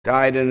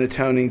died an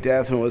atoning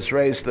death, and was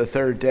raised the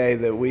third day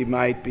that we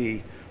might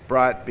be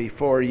brought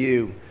before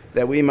you,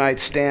 that we might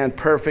stand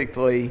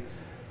perfectly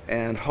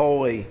and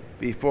holy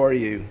before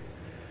you.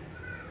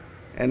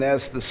 And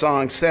as the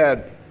song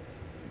said,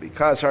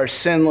 because our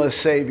sinless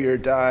Savior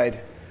died,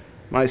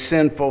 my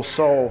sinful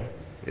soul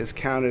is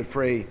counted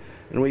free.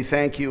 And we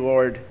thank you,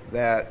 Lord,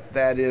 that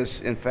that is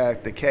in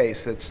fact the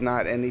case. It's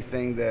not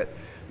anything that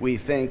we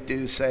think,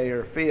 do, say,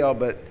 or feel,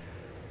 but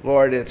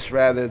Lord, it's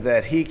rather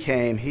that he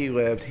came, he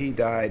lived, he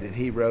died, and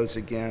he rose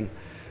again.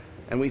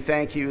 And we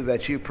thank you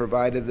that you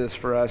provided this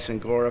for us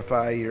and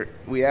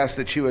we ask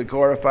that you would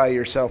glorify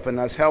yourself in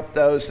us. Help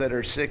those that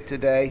are sick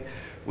today.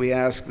 We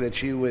ask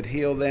that you would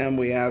heal them.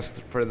 We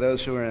ask for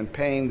those who are in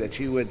pain that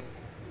you would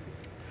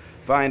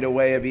find a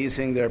way of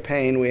easing their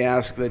pain. We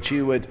ask that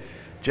you would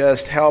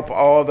just help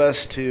all of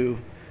us to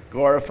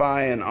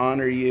glorify and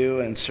honor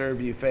you and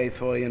serve you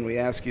faithfully. And we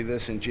ask you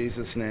this in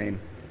Jesus' name.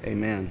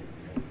 Amen.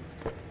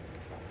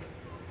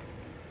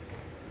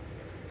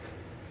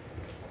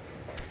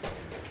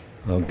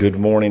 Well, good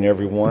morning,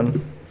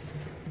 everyone.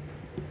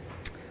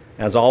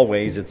 As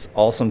always, it's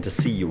awesome to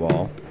see you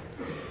all.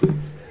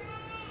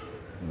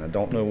 And I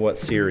don't know what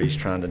Siri's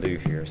trying to do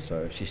here,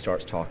 so if she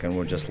starts talking,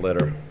 we'll just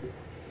let her.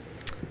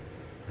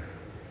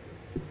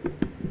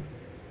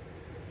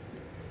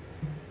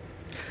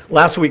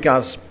 Last week, I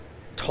was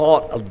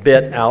taught a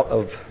bit out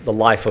of the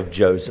life of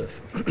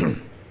Joseph.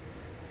 And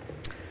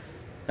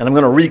I'm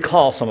going to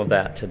recall some of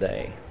that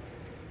today.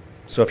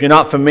 So if you're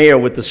not familiar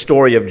with the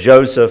story of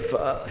Joseph,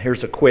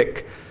 here's a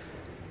quick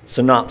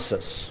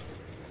synopsis.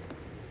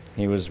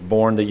 He was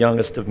born the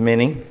youngest of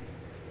many.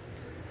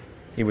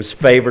 He was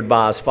favored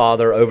by his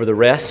father over the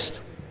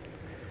rest.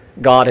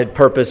 God had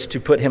purposed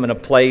to put him in a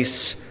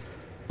place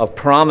of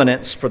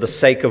prominence for the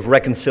sake of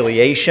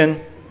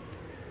reconciliation,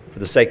 for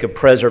the sake of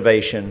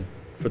preservation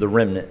for the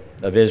remnant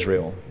of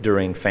Israel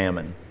during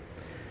famine.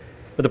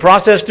 But the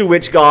process through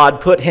which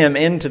God put him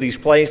into these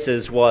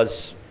places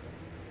was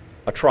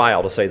a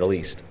trial, to say the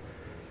least.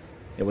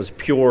 It was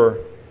pure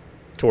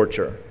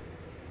torture.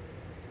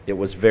 It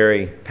was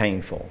very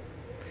painful.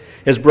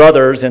 His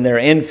brothers and their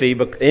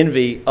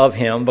envy of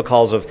him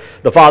because of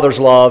the father's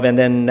love and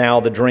then now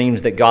the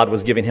dreams that God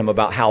was giving him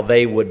about how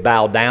they would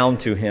bow down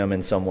to him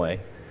in some way.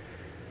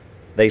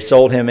 They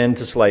sold him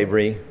into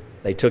slavery.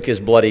 They took his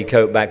bloody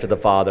coat back to the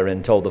father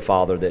and told the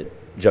father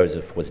that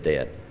Joseph was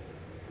dead.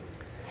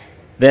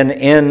 Then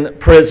in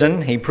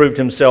prison, he proved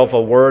himself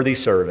a worthy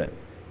servant.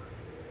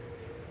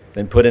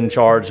 Then put in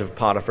charge of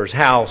Potiphar's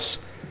house.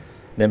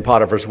 Then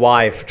Potiphar's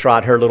wife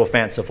tried her little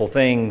fanciful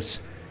things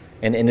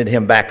and ended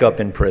him back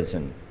up in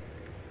prison.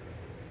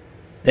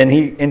 Then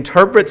he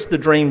interprets the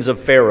dreams of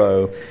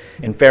Pharaoh,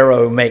 and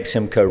Pharaoh makes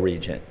him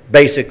co-regent.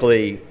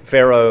 Basically,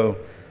 Pharaoh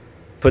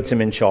puts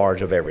him in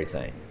charge of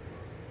everything.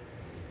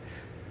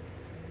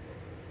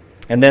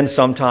 And then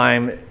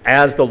sometime,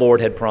 as the Lord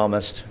had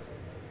promised,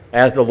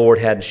 as the Lord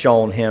had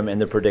shown him in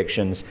the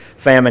predictions,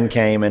 famine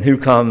came, and who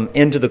come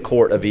into the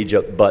court of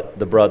Egypt but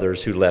the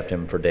brothers who left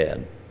him for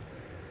dead?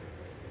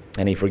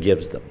 And he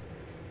forgives them.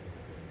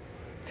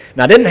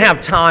 Now, I didn't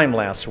have time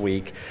last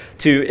week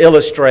to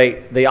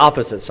illustrate the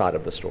opposite side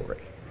of the story.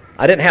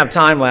 I didn't have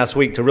time last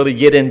week to really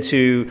get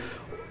into,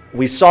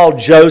 we saw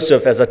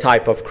Joseph as a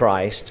type of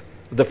Christ,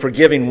 the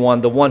forgiving one,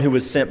 the one who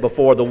was sent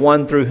before, the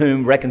one through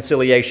whom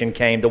reconciliation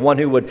came, the one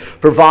who would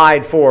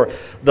provide for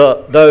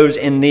those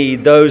in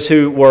need, those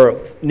who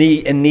were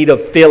in need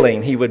of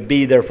filling. He would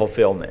be their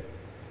fulfillment.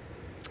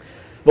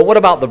 But what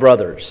about the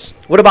brothers?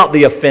 What about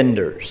the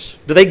offenders?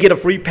 Do they get a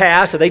free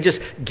pass? Do they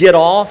just get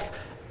off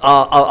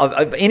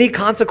of any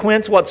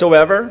consequence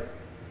whatsoever?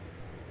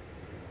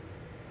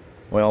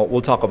 Well,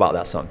 we'll talk about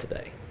that some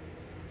today.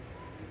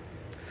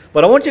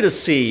 But I want you to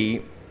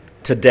see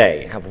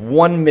today, have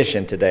one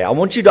mission today. I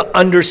want you to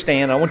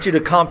understand, I want you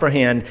to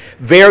comprehend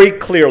very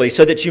clearly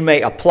so that you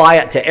may apply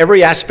it to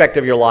every aspect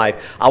of your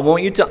life. I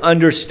want you to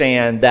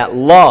understand that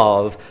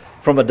love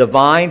from a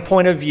divine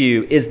point of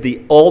view is the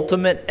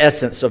ultimate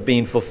essence of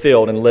being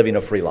fulfilled and living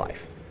a free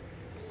life.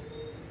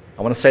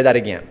 I want to say that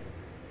again.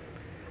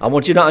 I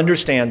want you to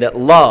understand that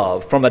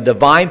love from a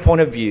divine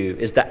point of view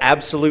is the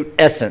absolute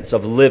essence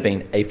of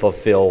living a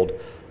fulfilled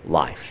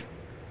life.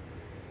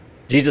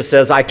 Jesus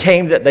says, I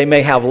came that they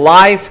may have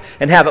life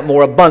and have it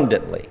more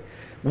abundantly.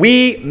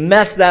 We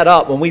mess that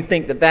up when we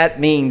think that that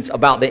means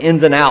about the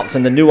ins and outs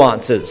and the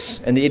nuances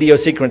and the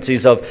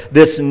idiosyncrasies of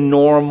this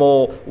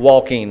normal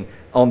walking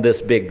on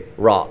this big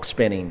rock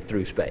spinning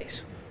through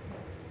space.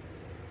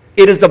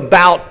 It is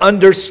about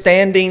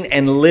understanding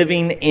and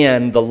living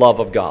in the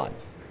love of God.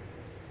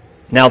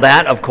 Now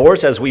that, of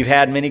course, as we've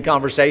had many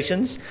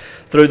conversations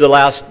through the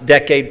last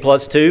decade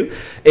plus two,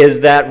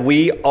 is that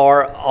we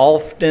are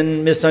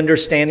often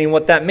misunderstanding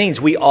what that means.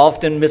 We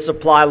often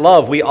misapply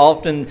love. We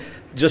often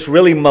just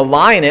really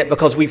malign it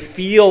because we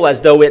feel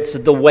as though it's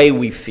the way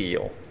we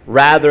feel,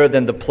 rather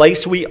than the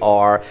place we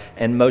are,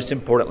 and most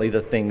importantly,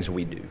 the things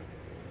we do.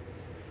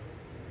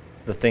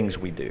 The things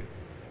we do.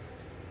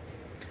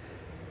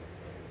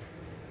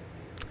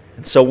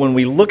 And so when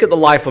we look at the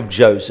life of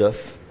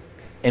Joseph,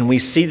 And we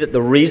see that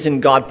the reason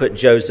God put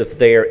Joseph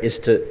there is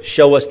to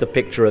show us the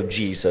picture of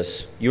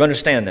Jesus. You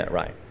understand that,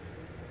 right?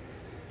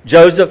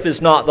 Joseph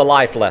is not the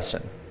life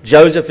lesson.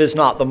 Joseph is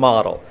not the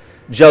model.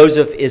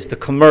 Joseph is the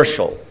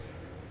commercial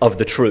of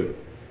the true.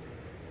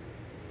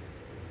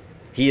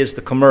 He is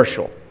the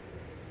commercial.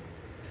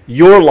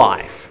 Your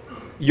life,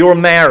 your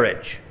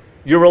marriage,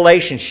 your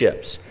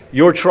relationships,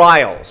 your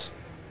trials,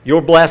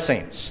 your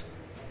blessings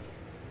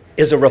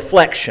is a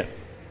reflection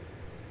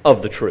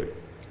of the truth.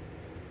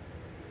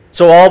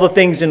 So all the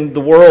things in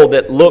the world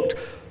that looked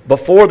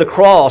before the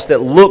cross,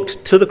 that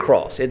looked to the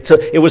cross,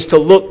 it was to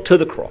look to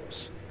the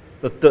cross.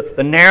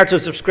 The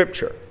narratives of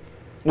Scripture.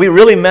 We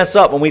really mess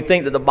up when we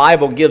think that the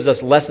Bible gives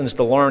us lessons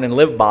to learn and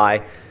live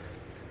by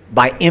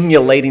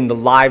emulating the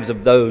lives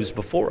of those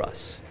before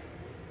us.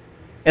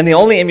 And the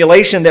only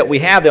emulation that we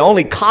have, the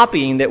only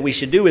copying that we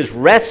should do is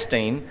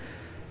resting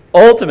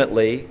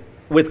ultimately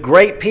with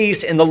great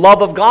peace in the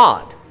love of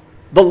God.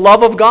 The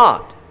love of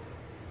God.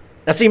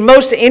 Now see,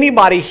 most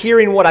anybody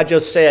hearing what I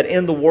just said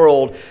in the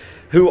world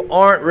who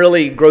aren't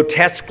really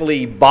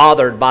grotesquely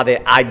bothered by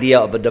the idea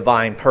of a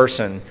divine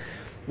person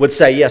would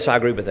say, yes, I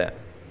agree with that.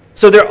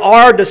 So there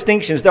are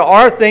distinctions. There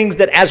are things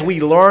that as we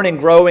learn and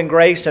grow in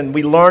grace and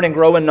we learn and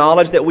grow in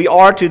knowledge that we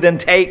are to then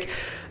take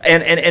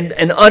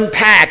and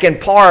unpack and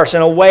parse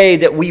in a way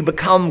that we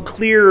become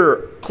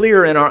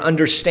clear in our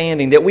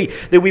understanding, that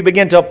we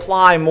begin to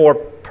apply more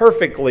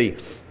perfectly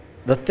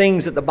the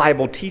things that the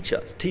Bible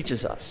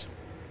teaches us.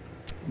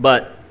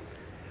 But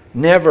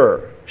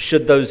never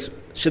should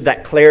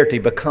that clarity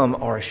become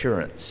our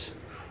assurance.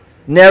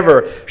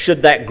 Never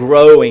should that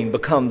growing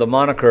become the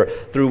moniker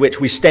through which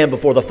we stand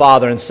before the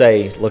Father and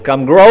say, look,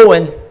 I'm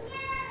growing.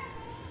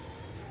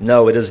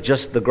 No, it is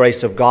just the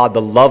grace of God,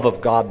 the love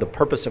of God, the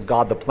purpose of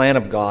God, the plan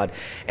of God,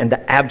 and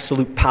the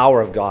absolute power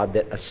of God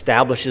that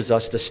establishes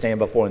us to stand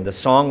before Him. The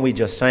song we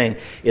just sang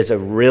is a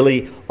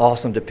really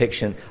awesome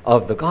depiction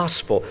of the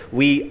gospel.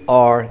 We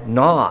are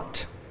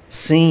not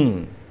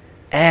seen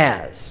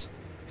as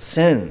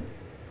sin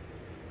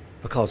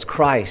because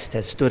Christ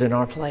has stood in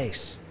our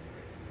place.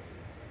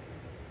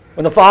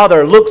 When the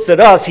Father looks at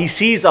us, He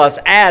sees us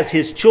as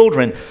His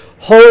children,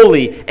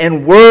 holy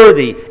and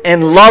worthy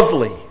and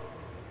lovely,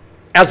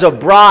 as a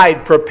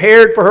bride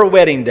prepared for her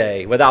wedding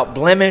day without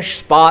blemish,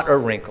 spot, or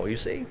wrinkle. You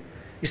see?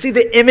 You see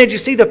the image? You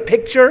see the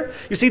picture?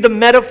 You see the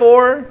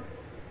metaphor?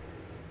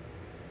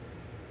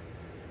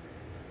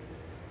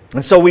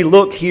 And so we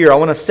look here. I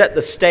want to set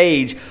the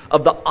stage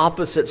of the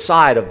opposite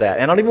side of that.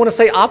 And I don't even want to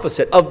say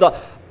opposite, of the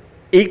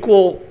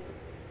equal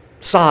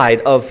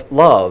side of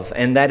love,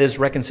 and that is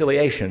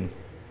reconciliation.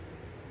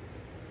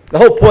 The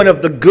whole point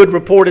of the good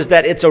report is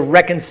that it's a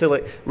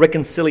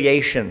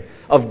reconciliation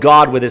of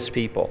God with His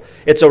people.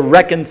 It's a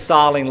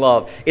reconciling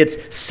love. It's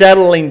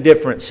settling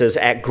differences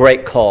at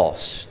great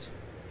cost.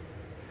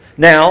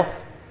 Now,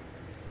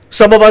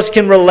 some of us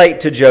can relate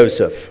to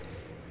Joseph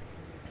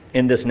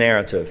in this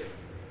narrative.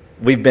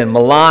 We've been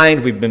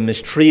maligned, we've been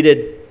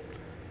mistreated,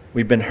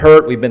 we've been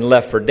hurt, we've been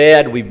left for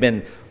dead, we've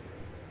been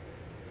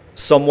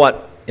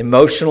somewhat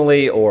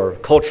emotionally or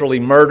culturally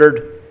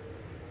murdered.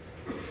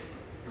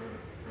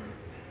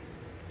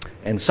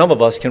 And some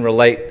of us can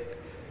relate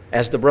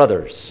as the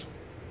brothers.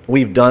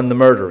 We've done the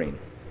murdering.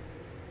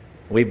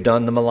 We've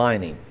done the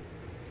maligning.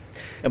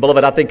 And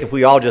beloved, I think if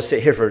we all just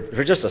sit here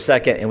for just a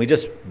second and we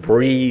just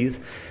breathe,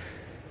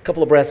 a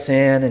couple of breaths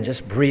in and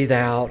just breathe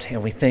out,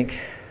 and we think,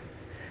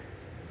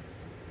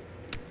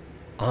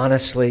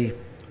 honestly,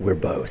 we're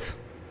both.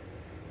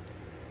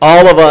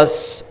 All of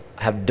us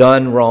have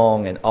done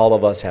wrong and all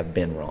of us have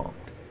been wronged.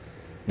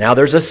 Now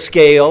there's a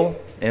scale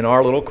in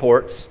our little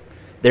courts.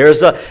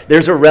 There's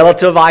a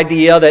relative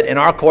idea that in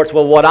our courts,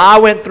 well, what I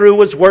went through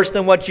was worse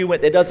than what you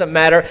went. It doesn't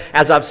matter.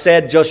 As I've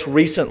said just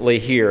recently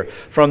here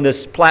from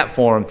this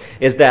platform,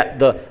 is that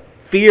the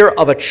fear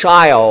of a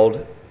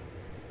child,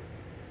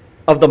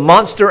 of the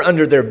monster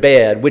under their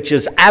bed, which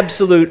is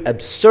absolute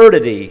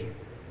absurdity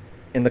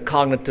in the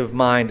cognitive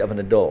mind of an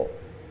adult,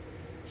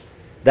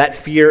 that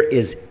fear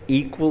is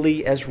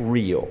equally as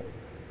real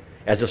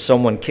as if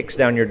someone kicks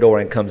down your door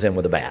and comes in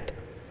with a bat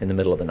in the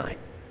middle of the night.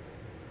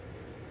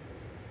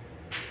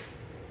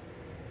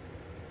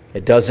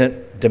 It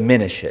doesn't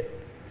diminish it.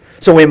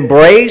 So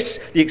embrace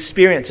the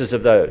experiences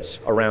of those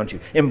around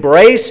you.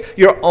 Embrace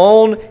your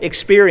own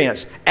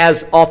experience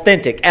as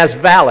authentic, as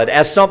valid,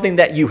 as something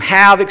that you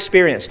have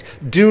experienced.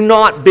 Do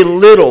not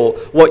belittle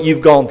what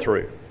you've gone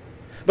through.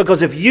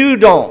 Because if you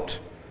don't,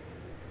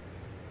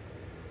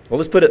 well,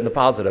 let's put it in the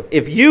positive.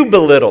 If you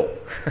belittle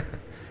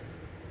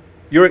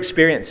your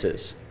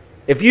experiences,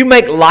 if you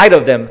make light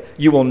of them,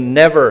 you will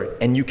never,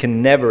 and you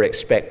can never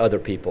expect other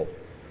people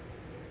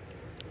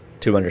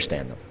to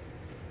understand them.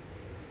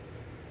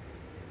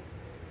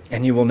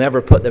 And you will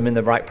never put them in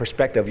the right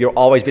perspective. You'll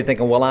always be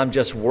thinking, well, I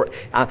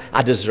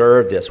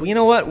deserve this. Well, you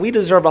know what? We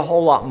deserve a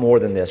whole lot more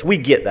than this. We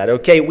get that,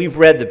 okay? We've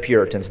read the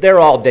Puritans.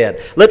 They're all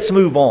dead. Let's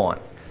move on.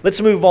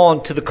 Let's move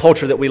on to the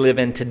culture that we live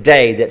in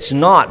today that's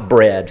not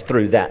bred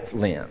through that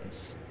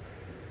lens.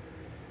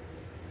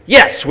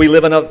 Yes, we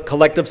live in a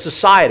collective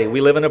society. We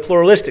live in a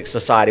pluralistic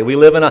society. We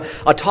live in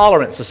a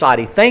tolerant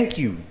society. Thank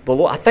you.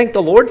 I thank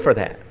the Lord for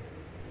that.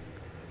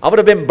 I would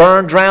have been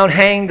burned, drowned,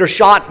 hanged, or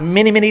shot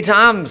many, many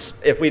times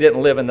if we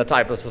didn't live in the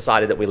type of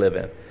society that we live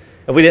in.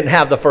 If we didn't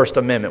have the First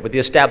Amendment with the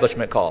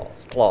Establishment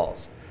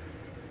Clause.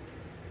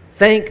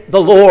 Thank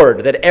the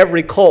Lord that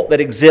every cult that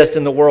exists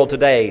in the world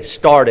today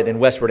started in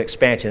westward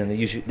expansion in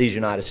these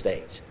United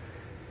States.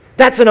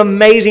 That's an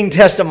amazing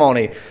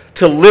testimony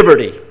to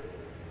liberty.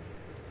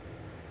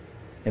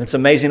 And it's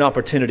an amazing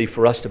opportunity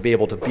for us to be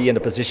able to be in a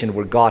position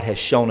where God has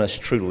shown us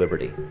true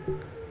liberty,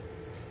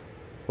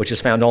 which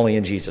is found only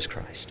in Jesus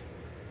Christ,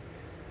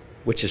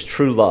 which is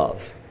true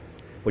love,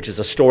 which is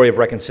a story of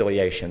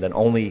reconciliation that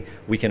only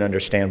we can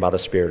understand by the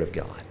Spirit of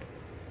God.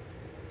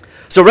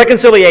 So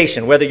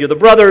reconciliation, whether you're the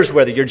brothers,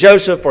 whether you're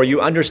Joseph, or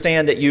you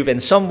understand that you've in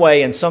some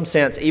way, in some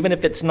sense, even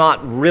if it's not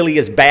really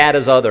as bad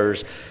as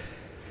others,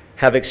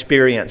 have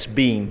experienced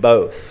being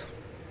both.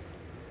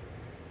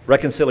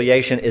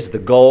 Reconciliation is the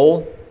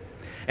goal,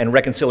 and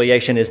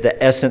reconciliation is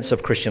the essence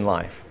of Christian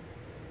life.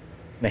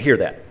 Now hear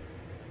that.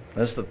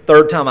 This is the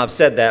third time I've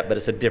said that, but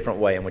it's a different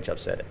way in which I've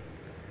said it.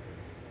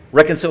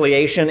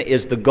 Reconciliation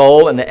is the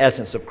goal and the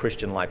essence of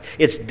Christian life.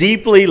 It's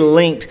deeply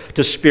linked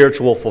to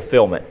spiritual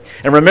fulfillment.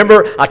 And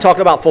remember, I talked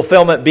about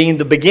fulfillment being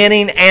the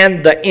beginning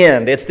and the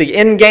end. It's the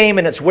end game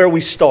and it's where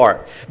we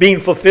start. Being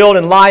fulfilled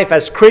in life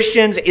as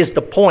Christians is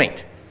the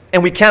point.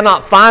 And we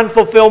cannot find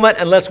fulfillment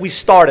unless we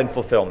start in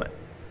fulfillment.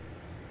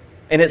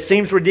 And it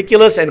seems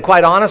ridiculous, and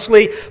quite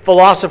honestly,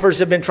 philosophers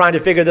have been trying to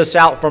figure this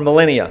out for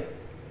millennia.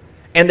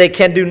 And they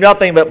can do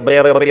nothing but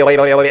blah, blah, blah, blah,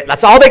 blah, blah.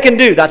 That's all they can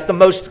do. That's the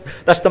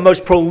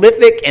most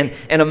prolific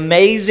and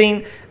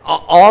amazing,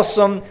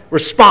 awesome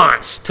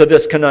response to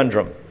this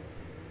conundrum.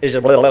 Is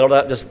just, blah, blah,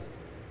 blah,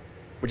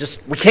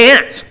 we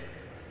can't.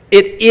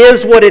 It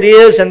is what it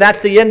is, and that's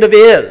the end of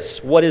is.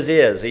 What is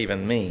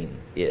even mean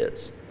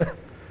is.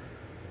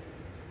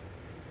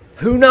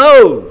 Who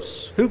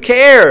knows? Who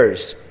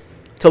cares?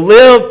 To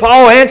live,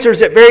 Paul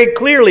answers it very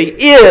clearly,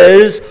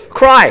 is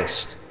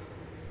Christ.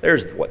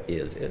 There's what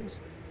is.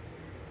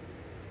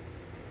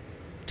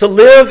 To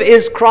live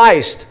is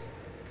Christ.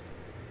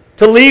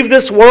 To leave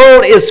this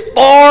world is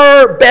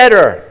far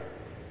better.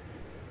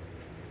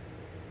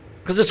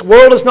 Because this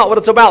world is not what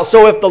it's about.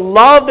 So if the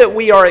love that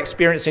we are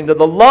experiencing, the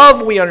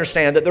love we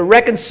understand, that the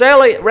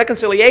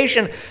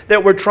reconciliation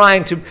that we're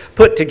trying to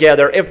put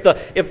together,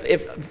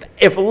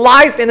 if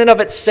life in and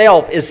of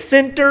itself is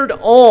centered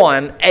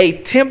on a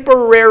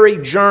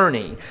temporary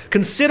journey,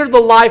 consider the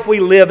life we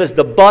live as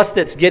the bus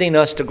that's getting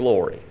us to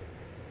glory.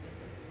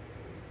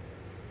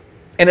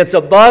 And it's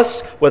a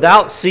bus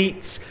without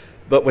seats,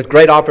 but with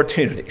great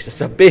opportunities. It's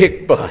a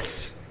big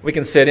bus. We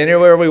can sit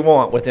anywhere we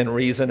want within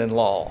reason and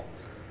law.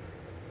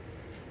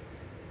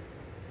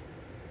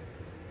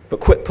 But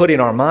quit putting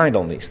our mind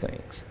on these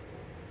things.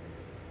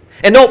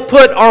 And don't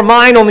put our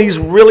mind on these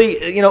really,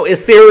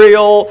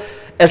 ethereal,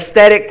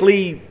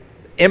 aesthetically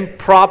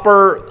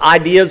improper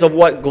ideas of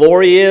what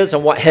glory is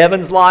and what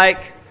heaven's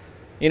like.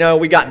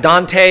 We got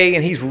Dante,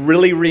 and he's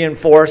really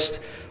reinforced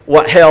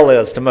what hell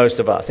is to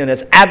most of us. And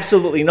it's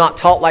absolutely not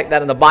taught like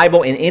that in the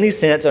Bible in any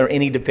sense or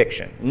any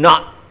depiction.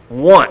 Not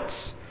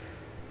once.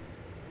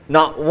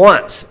 Not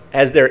once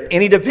has there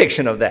any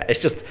depiction of that.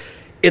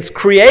 It's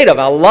creative.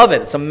 I love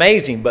it. It's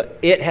amazing. But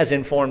it has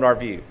informed our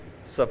view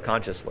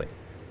subconsciously.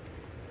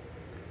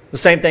 The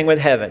same thing with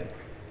heaven.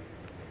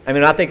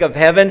 I think of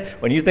heaven.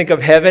 When you think of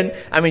heaven,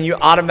 you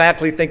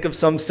automatically think of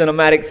some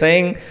cinematic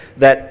thing,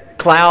 that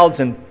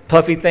clouds and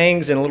puffy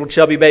things and little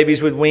chubby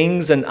babies with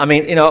wings. And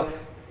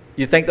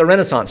you thank the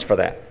Renaissance for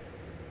that.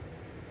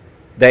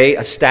 They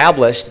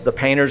established, the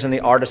painters and the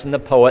artists and the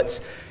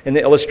poets and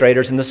the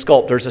illustrators and the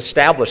sculptors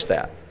established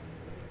that.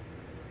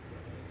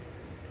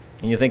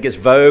 And you think it's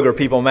Vogue or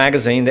People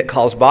magazine that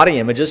calls body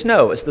images?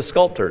 No, it's the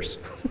sculptors.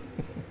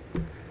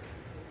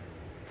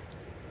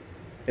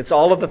 It's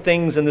all of the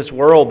things in this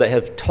world that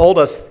have told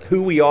us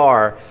who we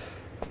are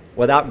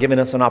without giving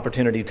us an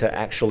opportunity to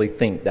actually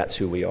think that's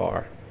who we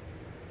are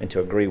and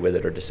to agree with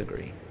it or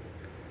disagree.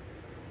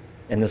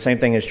 And the same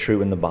thing is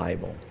true in the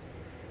Bible.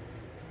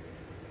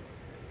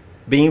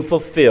 Being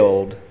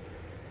fulfilled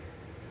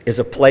is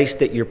a place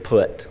that you're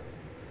put.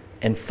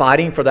 And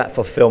fighting for that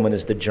fulfillment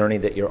is the journey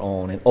that you're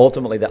on. And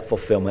ultimately that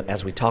fulfillment,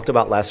 as we talked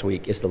about last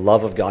week, is the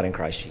love of God in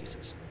Christ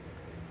Jesus.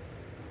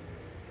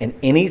 And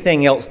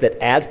anything else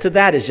that adds to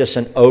that is just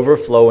an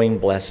overflowing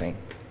blessing.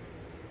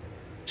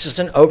 It's just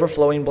an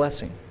overflowing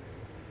blessing.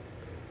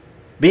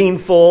 Being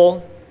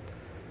full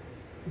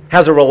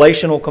has a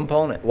relational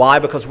component. Why?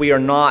 Because we are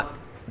not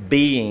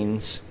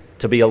beings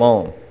to be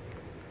alone.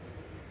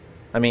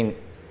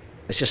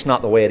 It's just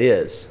not the way it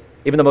is.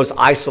 Even the most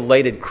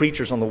isolated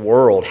creatures on the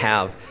world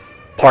have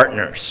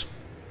partners,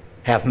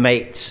 have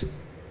mates.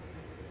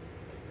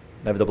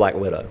 Maybe the black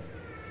widow.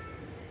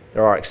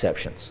 There are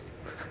exceptions.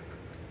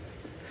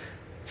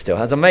 Still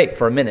has a mate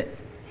for a minute.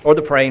 Or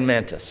the praying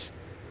mantis.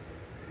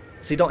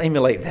 See, don't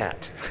emulate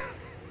that.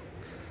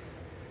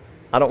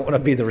 I don't want to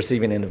be the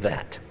receiving end of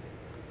that.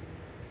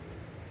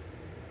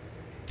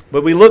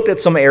 But we looked at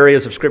some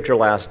areas of Scripture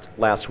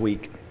last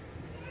week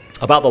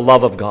about the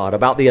love of God,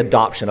 about the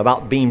adoption,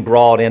 about being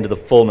brought into the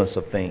fullness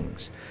of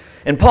things.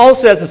 And Paul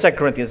says in 2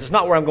 Corinthians, it's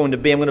not where I'm going to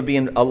be. I'm going to be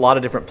in a lot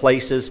of different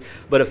places.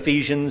 But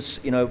Ephesians,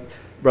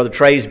 Brother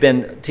Trey's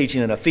been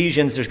teaching in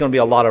Ephesians. There's going to be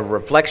a lot of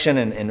reflection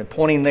and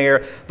pointing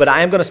there. But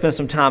I am going to spend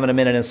some time in a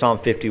minute in Psalm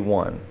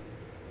 51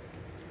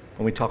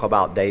 when we talk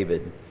about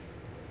David.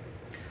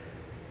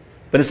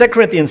 But in 2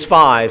 Corinthians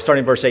 5,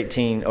 starting verse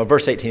 18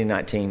 and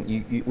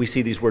 19, we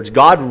see these words.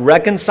 God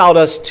reconciled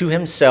us to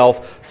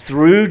himself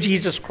through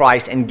Jesus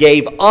Christ and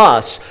gave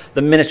us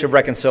the ministry of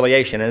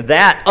reconciliation. And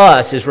that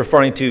us is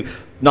referring to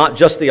not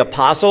just the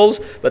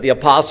apostles, but the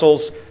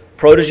apostles'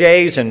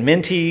 proteges and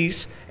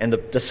mentees and the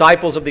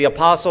disciples of the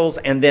apostles,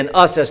 and then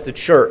us as the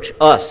church,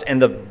 us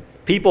and the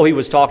people he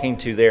was talking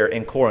to there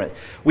in Corinth.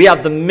 We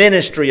have the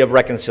ministry of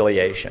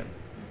reconciliation.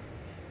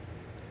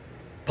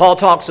 Paul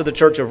talks to the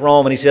church of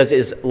Rome and he says,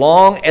 as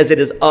long as it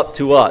is up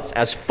to us,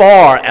 as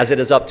far as it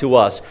is up to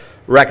us,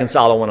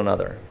 reconcile to one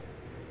another.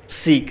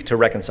 Seek to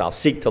reconcile,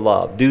 seek to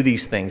love, do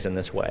these things in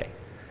this way.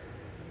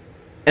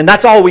 And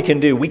that's all we can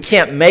do. We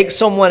can't make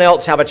someone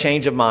else have a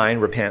change of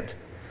mind, repent.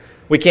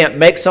 We can't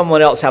make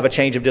someone else have a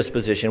change of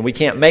disposition. We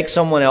can't make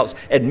someone else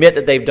admit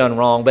that they've done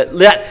wrong. But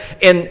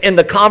in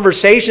the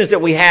conversations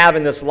that we have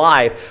in this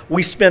life,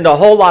 we spend a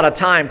whole lot of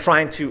time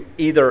trying to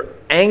either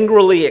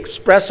angrily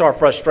express our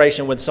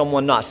frustration with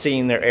someone not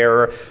seeing their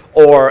error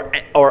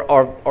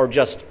or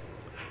just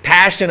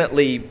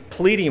passionately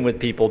pleading with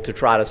people to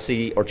try to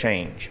see or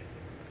change.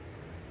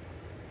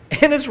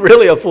 And it's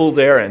really a fool's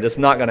errand. It's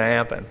not going to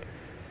happen.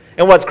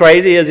 And what's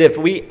crazy is if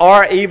we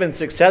are even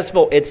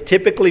successful, it's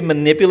typically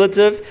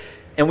manipulative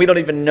and we don't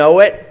even know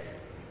it.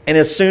 And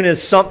as soon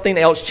as something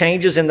else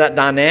changes in that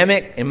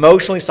dynamic,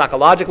 emotionally,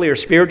 psychologically, or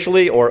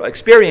spiritually, or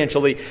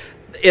experientially,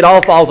 it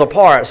all falls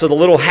apart. So the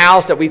little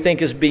house that we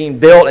think is being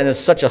built and is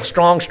such a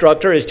strong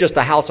structure is just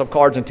a house of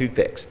cards and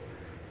toothpicks.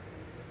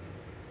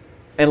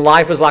 And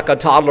life is like a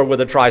toddler with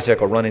a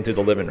tricycle running through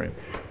the living room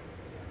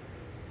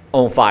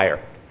on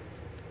fire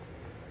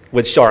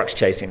with sharks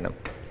chasing them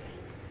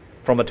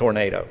from a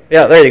tornado.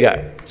 Yeah, there you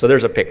go. So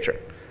there's a picture.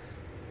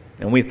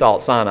 And we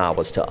thought Sinai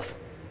was tough.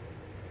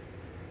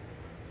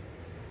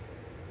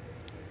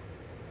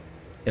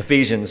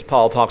 Ephesians,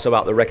 Paul talks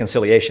about the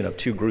reconciliation of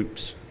two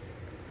groups.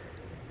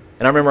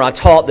 And I remember I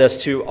taught this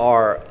to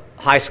our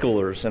high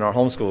schoolers in our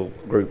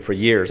homeschool group for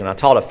years. And I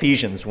taught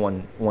Ephesians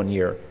one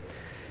year.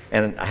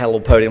 And I had a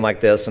little podium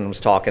like this and was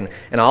talking.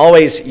 And I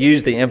always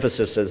use the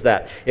emphasis as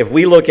that if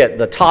we look at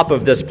the top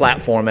of this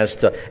platform as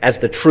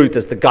the truth,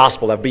 as the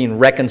gospel of being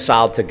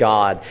reconciled to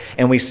God,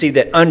 and we see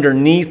that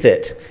underneath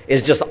it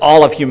is just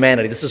all of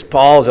humanity. This is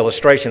Paul's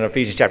illustration in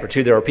Ephesians chapter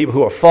 2. There are people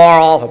who are far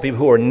off and people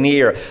who are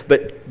near,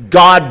 but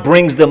God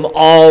brings them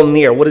all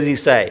near. What does he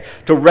say?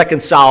 To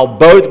reconcile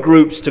both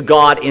groups to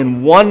God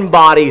in one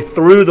body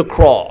through the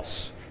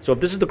cross. So if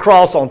this is the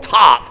cross on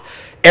top,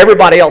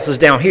 everybody else is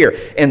down here.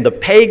 And the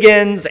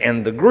pagans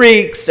and the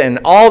Greeks and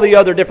all the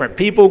other different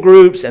people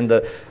groups, and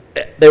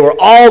they were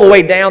all the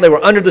way down. They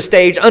were under the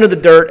stage, under the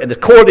dirt, and the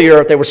core of the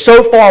earth. They were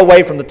so far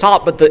away from the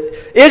top, but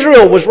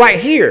Israel was right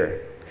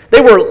here. They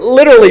were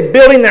literally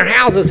building their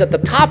houses at the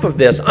top of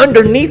this.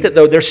 Underneath it,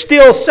 though, they're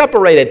still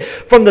separated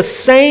from the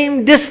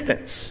same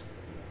distance.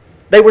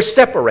 They were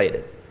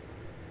separated.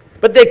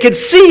 But they could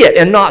see it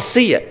and not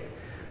see it.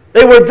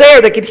 They were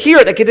there. They could hear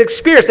it. They could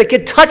experience it. They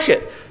could touch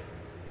it.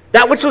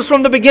 That which was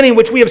from the beginning,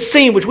 which we have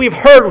seen, which we have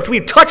heard, which we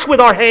have touched with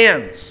our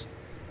hands.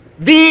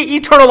 The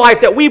eternal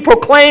life that we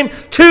proclaim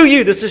to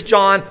you. This is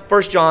 1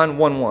 John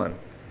 1:1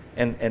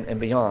 and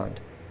beyond.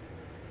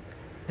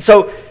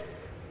 So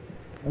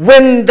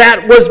when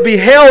that was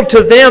beheld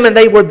to them and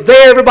they were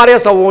there, everybody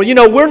else said,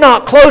 well, we're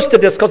not close to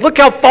this because look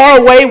how far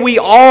away we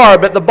are.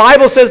 But the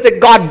Bible says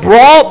that God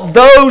brought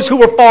those who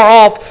were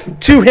far off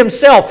to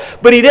himself.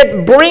 But he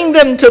didn't bring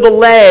them to the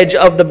ledge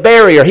of the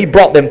barrier. He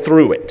brought them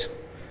through it.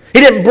 He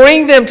didn't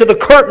bring them to the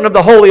curtain of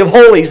the Holy of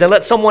Holies and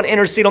let someone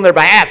intercede on their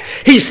behalf.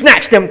 He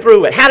snatched them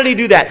through it. How did he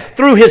do that?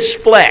 Through his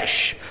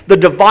flesh. The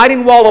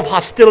dividing wall of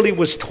hostility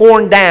was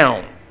torn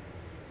down.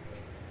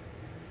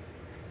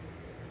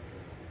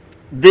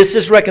 This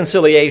is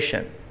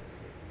reconciliation.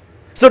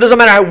 So it doesn't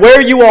matter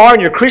where you are in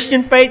your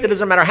Christian faith. It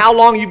doesn't matter how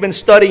long you've been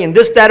studying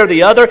this, that, or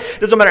the other.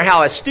 It doesn't matter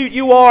how astute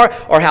you are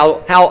or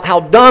how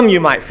dumb you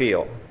might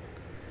feel.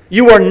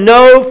 You're in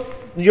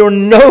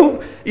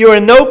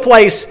no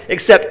place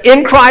except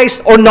in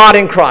Christ or not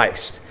in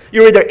Christ.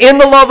 You're either in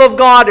the love of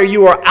God or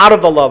you are out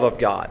of the love of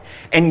God.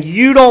 And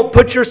you don't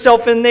put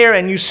yourself in there,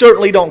 and you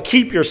certainly don't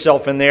keep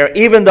yourself in there,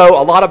 even though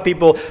a lot of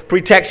people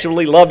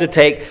pretextually love to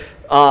take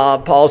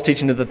Paul's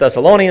teaching to the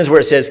Thessalonians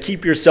where it says,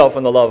 keep yourself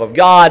in the love of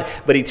God,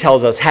 but he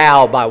tells us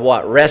how, by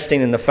what?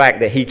 Resting in the fact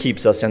that he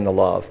keeps us in the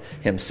love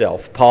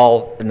himself.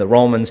 Paul in the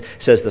Romans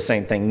says the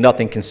same thing.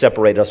 Nothing can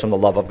separate us from the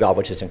love of God,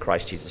 which is in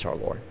Christ Jesus our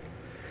Lord.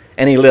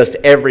 And he lists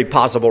every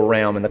possible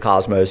realm in the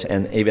cosmos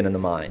and even in the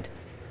mind.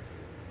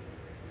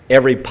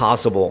 Every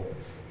possible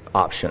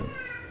option.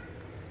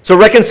 So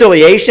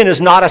reconciliation is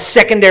not a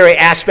secondary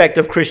aspect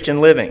of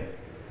Christian living.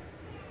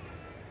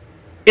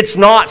 It's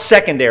not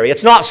secondary.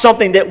 It's not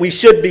something that we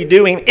should be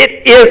doing.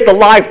 It is the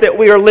life that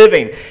we are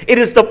living. It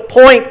is the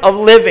point of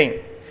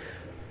living.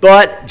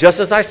 But just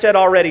as I said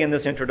already in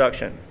this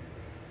introduction,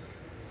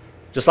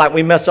 just like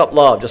we mess up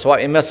love, just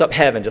like we mess up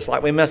heaven, just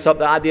like we mess up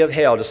the idea of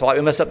hell, just like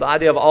we mess up the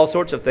idea of all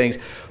sorts of things,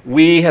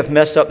 we have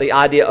messed up the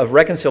idea of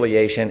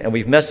reconciliation, and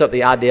we've messed up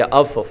the idea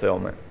of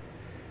fulfillment.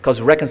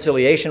 Because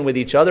reconciliation with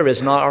each other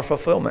is not our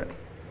fulfillment.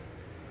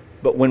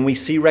 But when we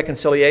see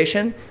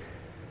reconciliation,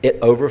 it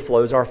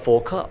overflows our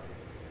full cup.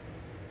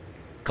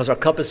 Because our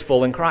cup is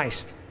full in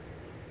Christ.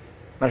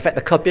 Matter of fact,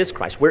 the cup is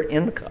Christ. We're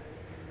in the cup.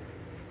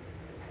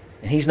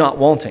 And He's not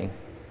wanting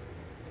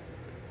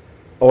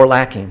or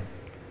lacking.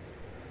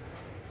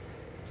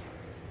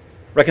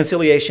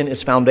 Reconciliation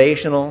is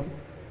foundational,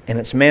 and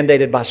it's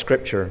mandated by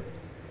Scripture.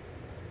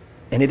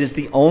 And it is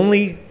the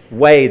only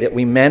way that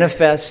we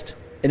manifest.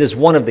 It is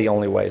one of the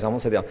only ways. I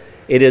won't say the only.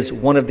 It is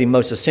one of the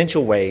most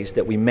essential ways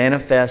that we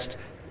manifest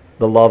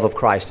the love of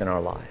Christ in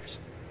our lives.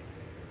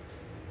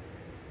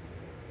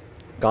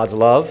 God's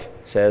love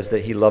says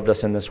that He loved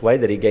us in this way,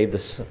 that He gave the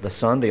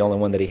Son, the only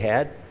one that He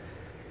had,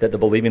 that the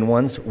believing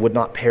ones would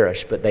not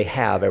perish, but they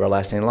have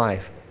everlasting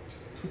life.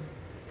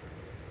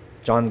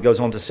 John goes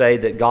on to say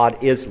that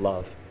God is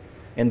love,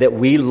 and that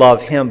we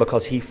love Him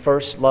because He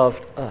first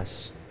loved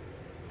us.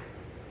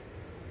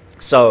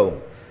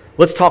 So,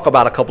 let's talk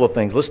about a couple of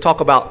things. Let's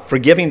talk about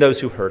forgiving those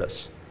who hurt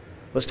us.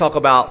 Let's talk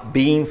about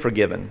being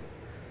forgiven.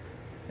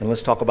 And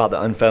let's talk about the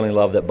unfailing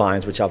love that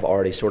binds, which I've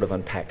already sort of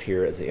unpacked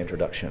here as the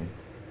introduction.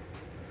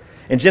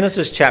 In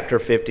Genesis chapter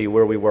 50,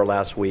 where we were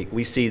last week,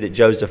 we see that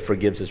Joseph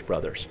forgives his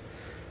brothers.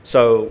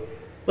 So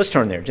let's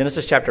turn there.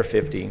 Genesis chapter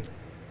 50,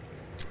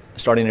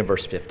 starting in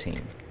verse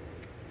 15.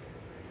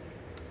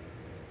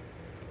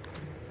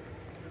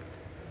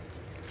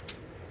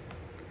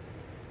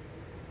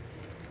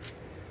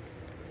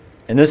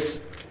 And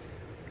this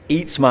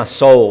eats my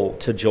soul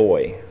to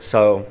joy.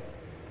 So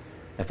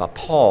if I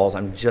pause,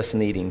 I'm just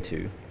needing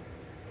to.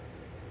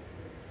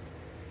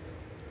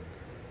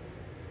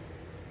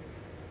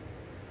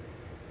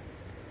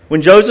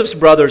 When Joseph's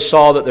brothers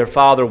saw that their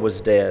father was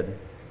dead,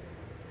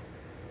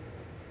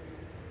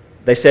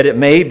 they said, "It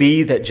may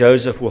be that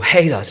Joseph will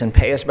hate us and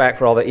pay us back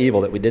for all the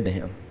evil that we did to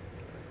him."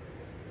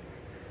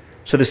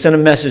 So they sent a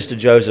message to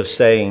Joseph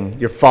saying,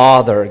 "Your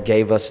father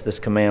gave us this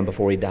command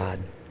before he died.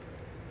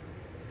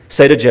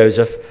 Say to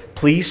Joseph,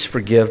 please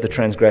forgive the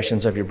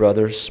transgressions of your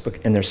brothers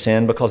and their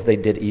sin because they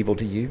did evil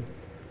to you.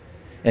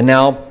 And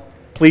now,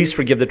 please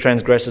forgive the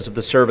transgressions of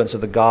the servants of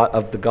the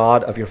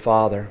God of your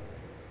father."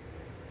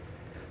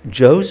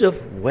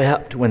 Joseph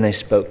wept when they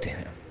spoke to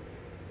him.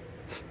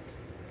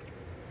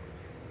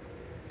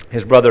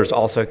 His brothers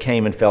also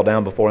came and fell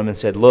down before him and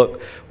said, "Look,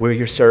 we're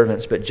your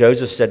servants." But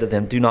Joseph said to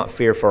them, "Do not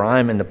fear, for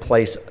am I in the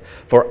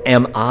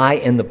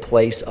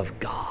place of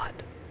God?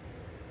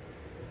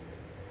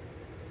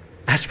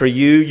 As for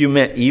you, you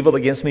meant evil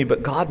against me,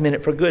 but God meant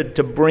it for good,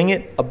 to bring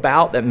it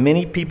about that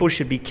many people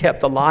should be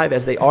kept alive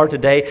as they are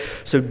today.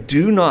 So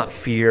do not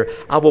fear.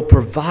 I will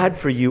provide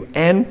for you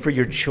and for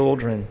your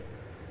children."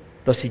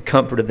 Thus he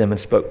comforted them and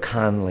spoke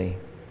kindly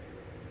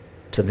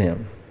to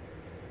them.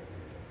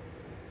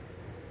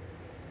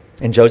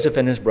 And Joseph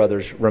and his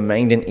brothers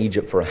remained in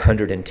Egypt for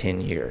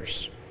 110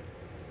 years.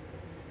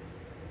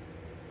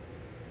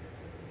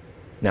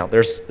 Now,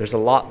 there's a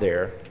lot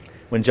there.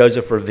 When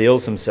Joseph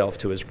reveals himself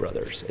to his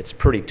brothers, it's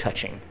pretty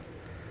touching.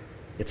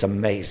 It's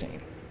amazing.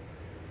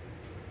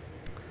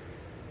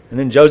 And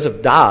then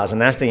Joseph dies,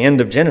 and that's the end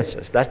of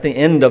Genesis. That's the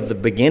end of the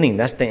beginning.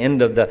 That's the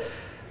end of the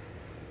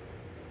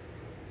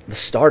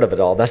start of it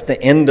all. That's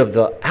the end of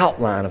the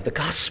outline of the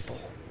gospel.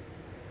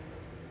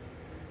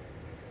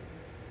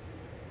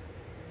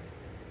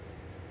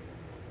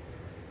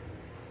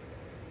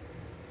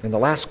 And the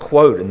last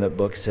quote in the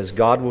book says,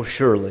 "God will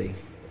surely..."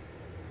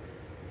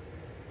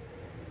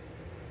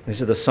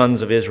 These are the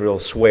sons of Israel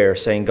swear,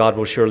 saying, "God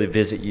will surely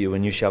visit you,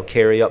 and you shall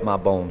carry up my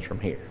bones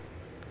from here."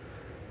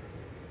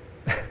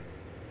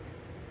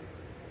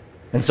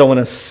 And so in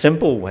a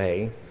simple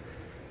way,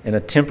 in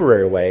a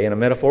temporary way, in a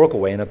metaphorical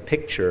way, in a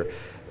picture,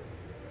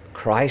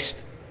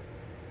 Christ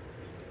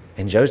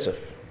and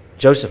Joseph.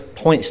 Joseph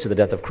points to the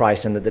death of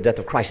Christ, and that the death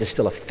of Christ is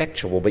still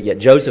effectual, but yet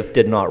Joseph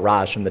did not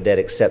rise from the dead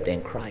except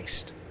in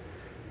Christ.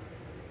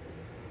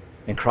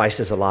 And Christ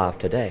is alive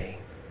today.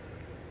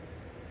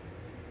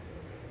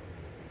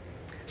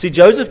 See,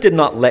 Joseph did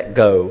not let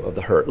go of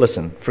the hurt.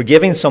 Listen,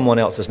 forgiving someone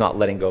else is not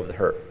letting go of the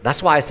hurt.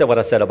 That's why I said what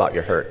I said about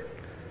your hurt.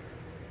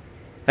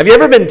 Have you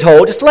ever been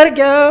told, just let it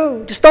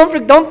go? Just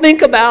don't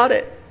think about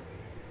it.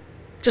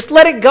 Just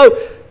let it go.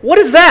 What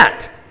is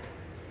that?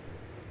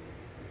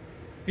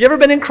 Have you ever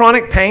been in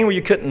chronic pain where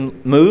you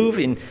couldn't move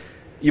and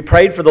you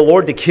prayed for the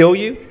Lord to kill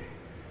you?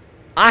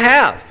 I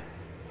have.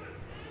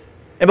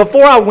 And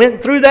before I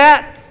went through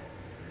that,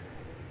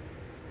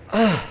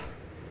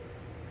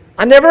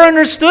 I never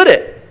understood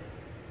it.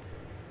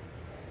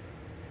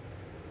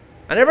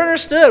 I never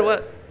understood.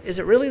 What, is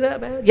it really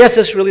that bad? Yes,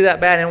 it's really that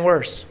bad and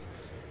worse.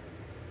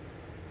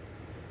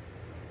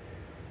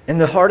 And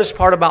the hardest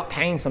part about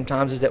pain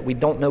sometimes is that we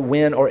don't know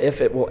when or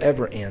if it will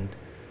ever end.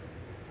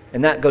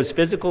 And that goes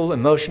physical,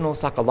 emotional,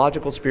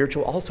 psychological,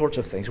 spiritual, all sorts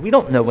of things. We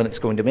don't know when it's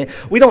going to end.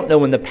 We don't know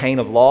when the pain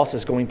of loss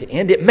is going to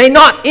end. It may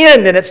not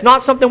end, and it's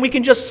not something we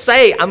can just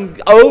say, I'm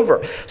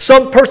over.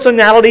 Some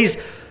personalities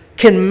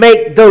can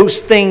make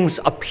those things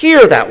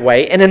appear that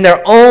way, and in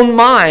their own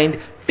mind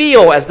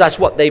feel as that's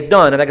what they've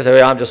done. And they can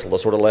say, I'm just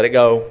sort of let it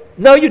go.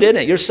 No, you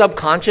didn't. Your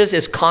subconscious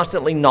is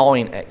constantly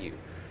gnawing at you.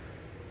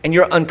 And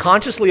you're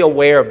unconsciously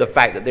aware of the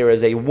fact that there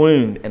is a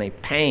wound and a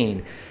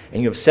pain,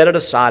 and you've set it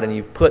aside and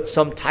you've put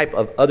some type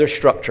of other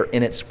structure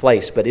in its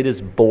place, but it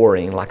is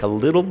boring like a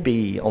little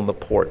bee on the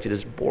porch. It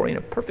is boring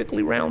a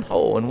perfectly round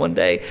hole, and one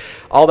day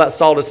all that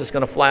sawdust is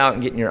going to fly out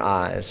and get in your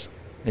eyes,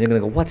 and you're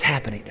going to go, what's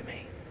happening to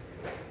me?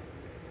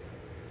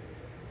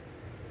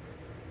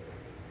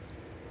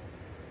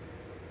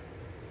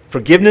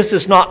 Forgiveness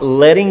is not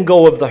letting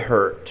go of the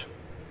hurt.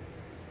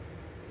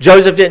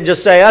 Joseph didn't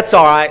just say, that's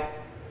all right,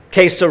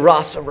 que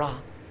sera, sera.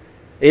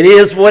 It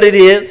is what it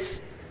is.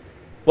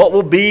 What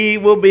will be,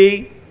 will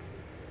be.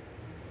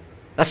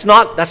 That's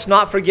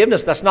not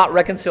forgiveness. That's not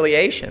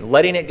reconciliation,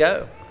 letting it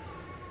go.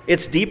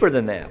 It's deeper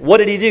than that. What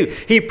did he do?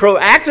 He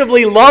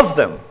proactively loved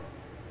them.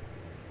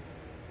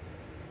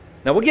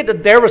 Now we'll get to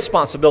their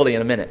responsibility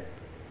in a minute.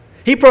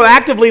 He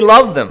proactively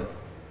loved them.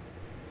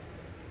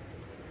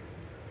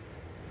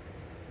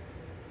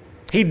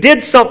 He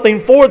did something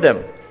for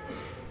them.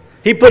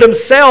 He put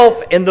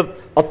himself in the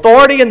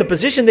authority and the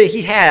position that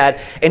he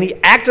had, and he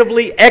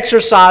actively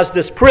exercised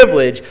this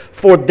privilege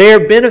for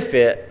their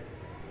benefit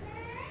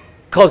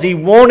because he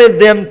wanted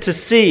them to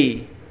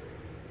see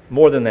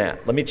more than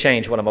that. Let me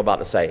change what I'm about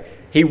to say.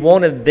 He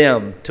wanted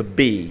them to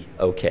be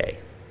okay.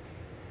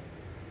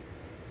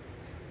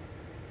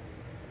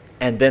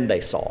 And then they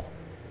saw.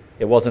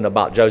 It wasn't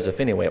about Joseph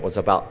anyway. It was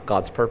about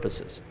God's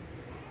purposes.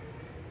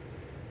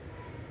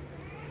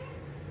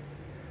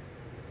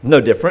 No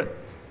different.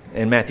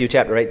 In Matthew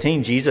chapter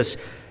 18, Jesus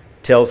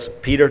tells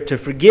Peter to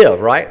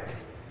forgive, right?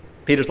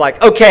 Peter's like,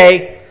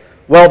 okay,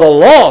 well, the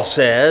law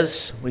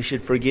says we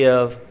should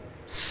forgive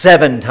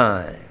 7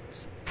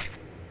 times.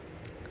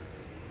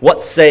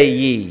 What say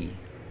ye,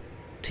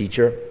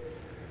 teacher?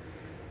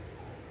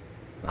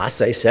 I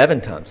say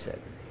 7 times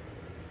 7.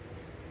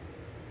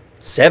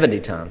 70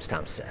 times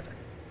 7.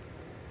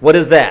 What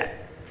is that?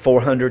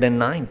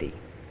 490.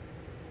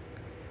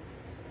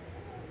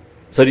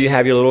 So do you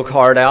have your little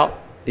card out?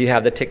 Do you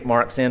have the tick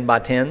marks in by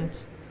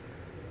 10s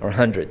or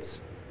 100s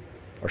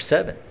or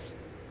 7s?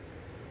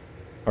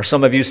 Are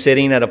some of you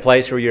sitting at a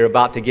place where you're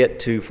about to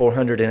get to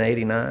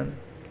 489?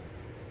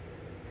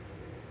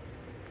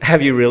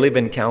 Have you really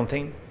been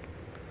counting?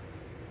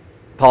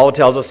 Paul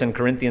tells us in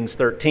Corinthians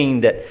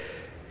 13 that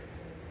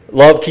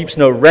love keeps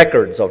no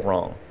records of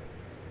wrong.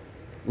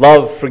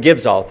 Love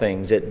forgives all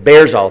things. It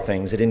bears all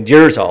things. It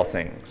endures all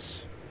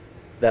things.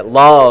 That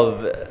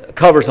love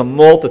covers a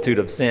multitude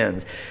of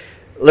sins.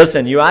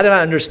 Listen, you ought to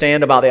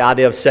understand about the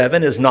idea of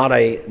 7 is not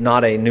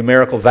a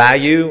numerical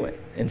value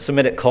in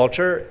Semitic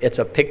culture. It's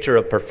a picture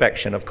of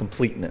perfection, of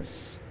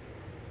completeness.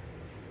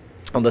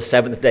 On the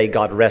 7th day,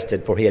 God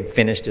rested, for he had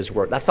finished his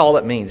work. That's all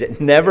it means. It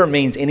never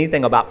means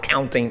anything about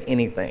counting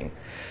anything.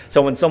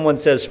 So when someone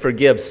says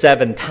forgive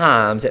 7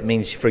 times, it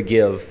means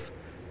forgive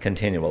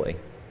continually.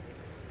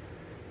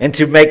 And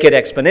to make it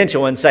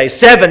exponential and say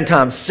 7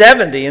 times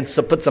 70 and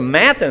so put some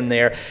math in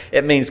there,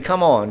 it means,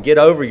 come on, get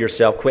over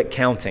yourself, quit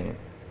counting.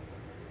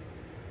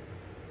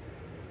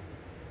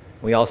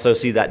 We also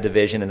see that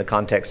division in the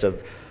context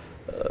of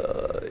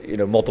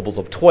multiples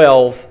of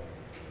 12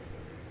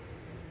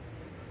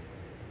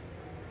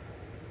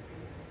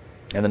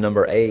 and the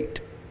number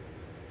 8.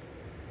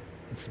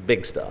 It's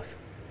big stuff.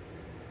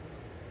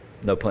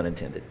 No pun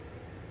intended.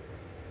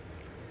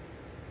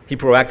 He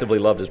proactively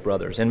loved his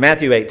brothers. In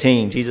Matthew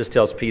 18, Jesus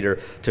tells Peter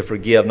to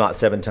forgive not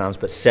 7 times,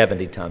 but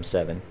 70 times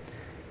 7.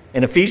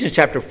 In Ephesians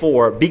chapter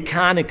 4, be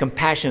kind and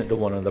compassionate to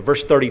one another.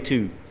 Verse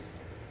 32.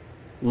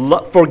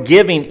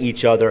 Forgiving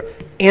each other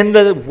in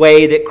the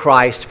way that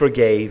Christ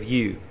forgave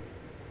you.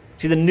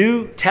 See, the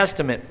New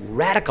Testament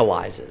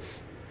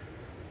radicalizes.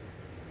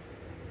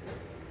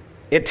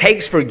 It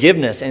takes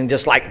forgiveness and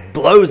just like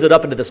blows it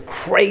up into this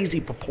crazy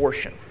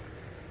proportion.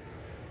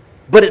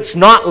 But it's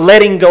not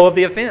letting go of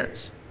the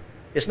offense.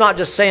 It's not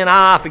just saying,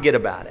 forget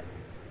about it.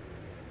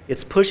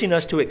 It's pushing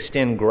us to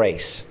extend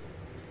grace.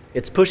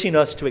 It's pushing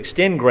us to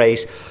extend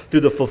grace through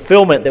the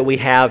fulfillment that we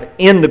have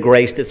in the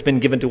grace that's been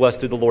given to us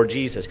through the Lord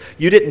Jesus.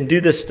 You didn't do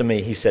this to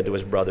me, he said to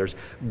his brothers.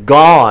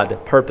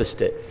 God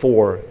purposed it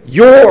for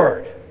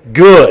your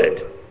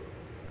good.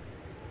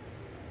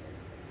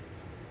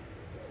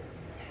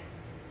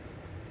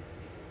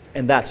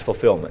 And that's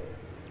fulfillment.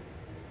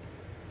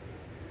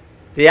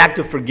 The act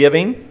of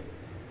forgiving.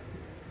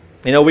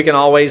 We can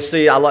always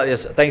see,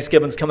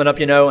 Thanksgiving's coming up,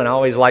 and I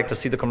always like to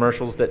see the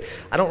commercials that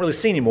I don't really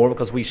see anymore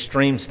because we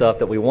stream stuff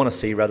that we want to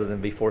see rather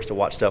than be forced to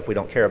watch stuff we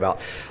don't care about.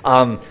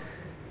 But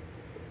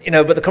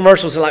the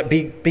commercials are like,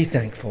 be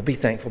thankful, be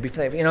thankful, be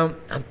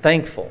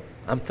thankful.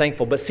 I'm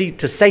thankful. But see,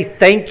 to say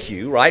thank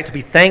you, right, to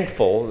be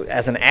thankful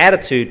as an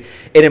attitude,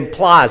 it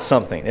implies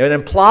something. It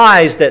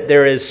implies that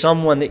there is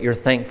someone that you're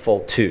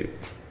thankful to.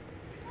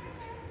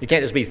 You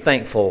can't just be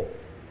thankful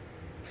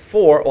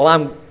for, well,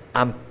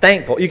 I'm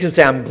thankful. You can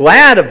say, I'm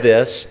glad of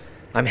this.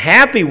 I'm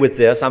happy with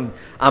this.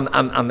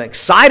 I'm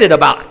excited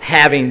about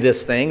having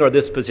this thing or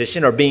this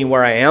position or being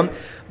where I am.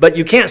 But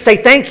you can't say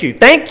thank you.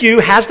 Thank you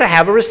has to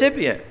have a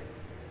recipient.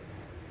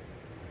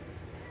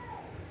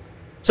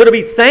 So to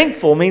be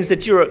thankful means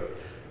that you're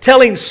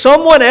telling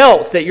someone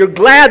else that you're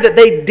glad that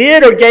they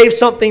did or gave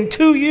something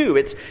to you.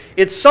 It's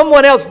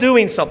someone else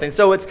doing something.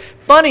 So it's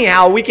funny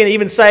how we can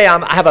even say,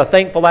 I have a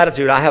thankful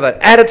attitude. I have an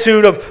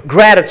attitude of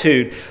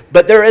gratitude.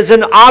 But there is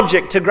an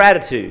object to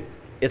gratitude.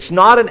 It's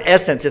not an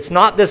essence. It's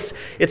not this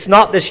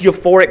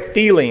euphoric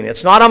feeling.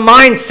 It's not a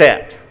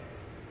mindset.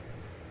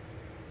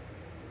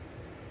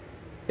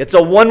 It's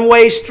a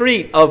one-way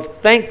street of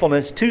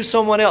thankfulness to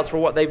someone else for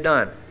what they've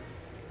done.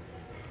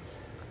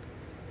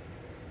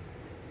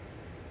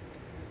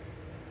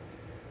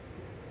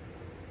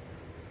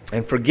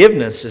 And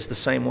forgiveness is the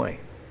same way.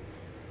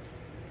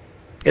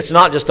 It's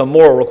not just a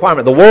moral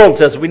requirement. The world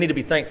says we need to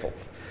be thankful.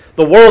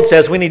 The world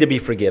says we need to be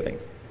forgiving.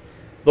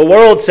 The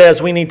world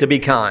says we need to be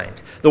kind.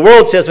 The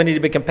world says we need to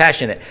be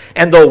compassionate.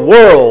 And the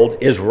world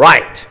is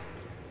right.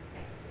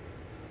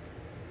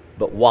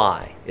 But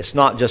why? It's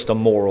not just a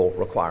moral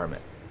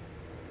requirement.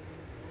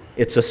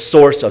 It's a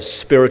source of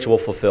spiritual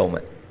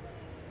fulfillment.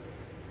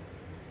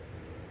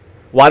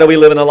 Why do we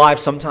live in a life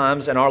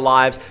sometimes in our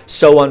lives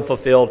so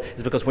unfulfilled?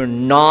 It's because we're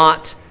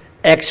not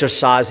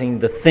exercising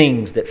the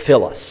things that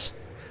fill us.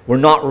 We're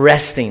not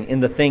resting in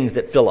the things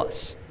that fill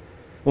us.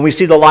 When we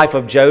see the life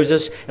of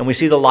Joseph and we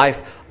see the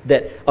life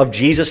of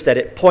Jesus that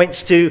it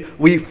points to,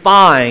 we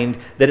find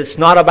that it's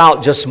not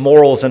about just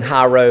morals and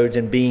high roads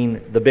and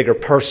being the bigger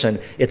person.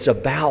 It's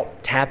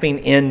about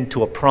tapping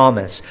into a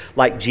promise.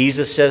 Like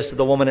Jesus says to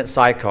the woman at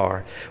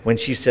Sychar when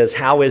she says,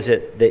 "How is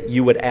it that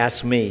you would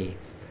ask me,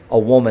 a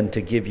woman, to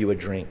give you a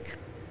drink?"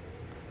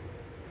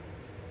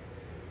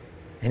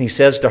 And he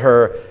says to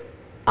her,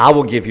 "I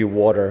will give you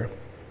water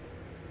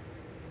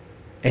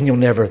and you'll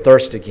never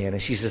thirst again."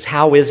 And she says,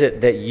 "How is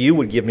it that you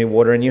would give me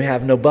water and you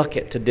have no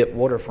bucket to dip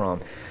water from?"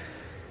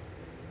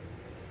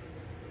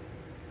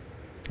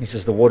 He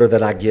says, "The water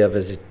that I give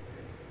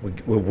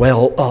will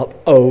well up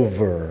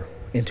over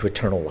into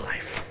eternal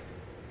life."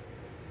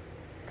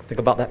 Think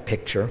about that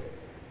picture.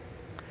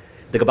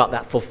 Think about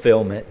that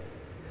fulfillment.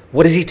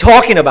 What is he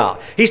talking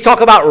about? He's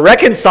talking about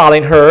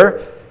reconciling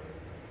her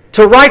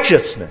to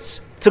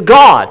righteousness, to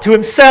God, to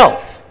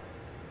himself.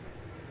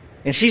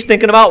 And she's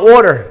thinking about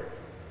water.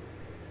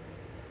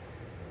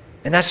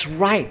 And that's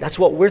right. That's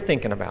what we're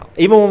thinking about.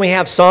 Even when we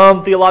have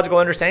some theological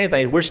understanding of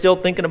things, we're still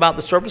thinking about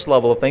the surface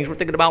level of things. We're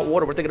thinking about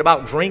water. We're thinking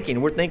about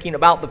drinking. We're thinking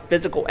about the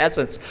physical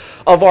essence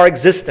of our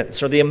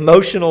existence or the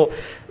emotional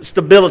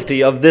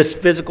stability of this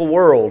physical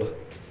world,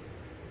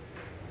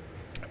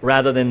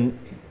 rather than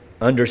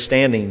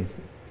understanding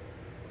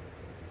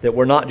that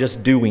we're not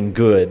just doing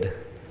good.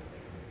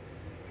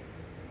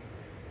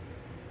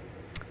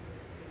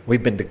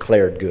 We've been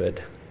declared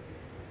good.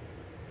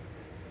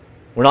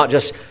 We're not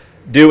just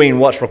doing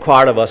what's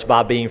required of us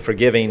by being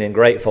forgiving and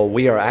grateful.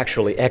 We are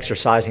actually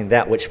exercising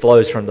that which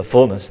flows from the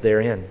fullness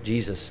therein,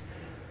 Jesus.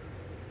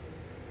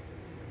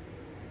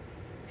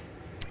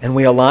 And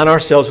we align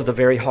ourselves with the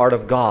very heart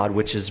of God,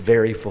 which is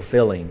very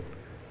fulfilling.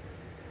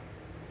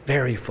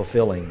 Very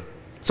fulfilling.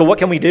 So what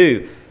can we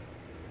do?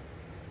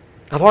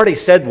 I've already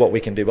said what we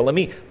can do, but let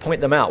me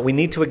point them out. We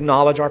need to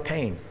acknowledge our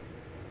pain.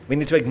 We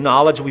need to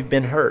acknowledge we've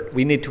been hurt.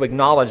 We need to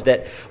acknowledge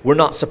that we're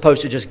not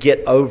supposed to just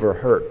get over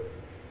hurt.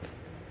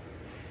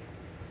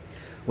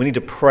 We need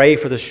to pray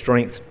for the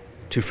strength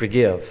to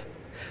forgive,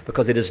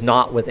 because it is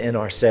not within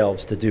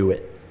ourselves to do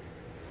it.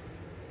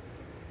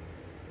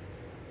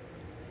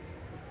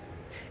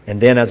 And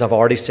then, as I've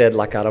already said,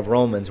 like out of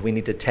Romans, we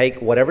need to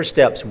take whatever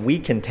steps we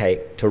can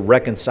take to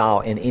reconcile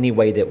in any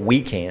way that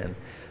we can,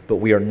 but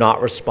we are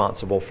not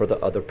responsible for the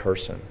other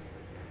person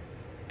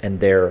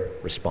and their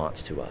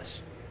response to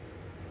us.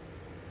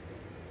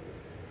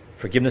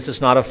 Forgiveness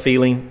is not a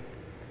feeling.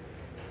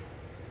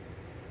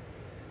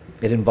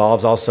 It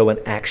involves also an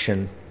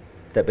action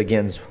that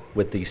begins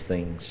with these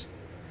things.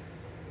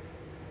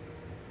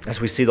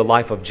 As we see the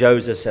life of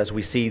Joseph, as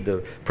we see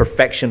the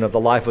perfection of the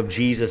life of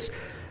Jesus,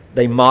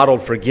 they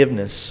modeled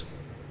forgiveness,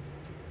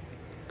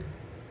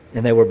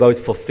 and they were both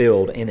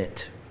fulfilled in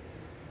it.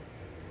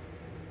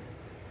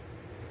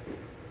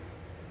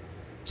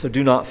 So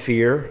do not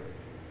fear.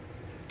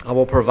 I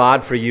will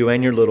provide for you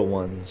and your little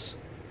ones.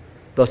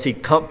 Thus he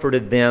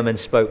comforted them and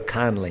spoke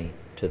kindly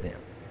to them.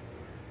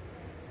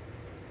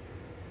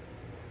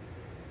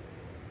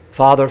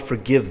 Father,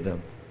 forgive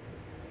them.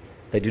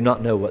 They do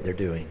not know what they're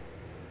doing.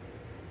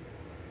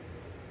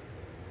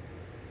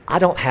 I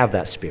don't have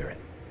that spirit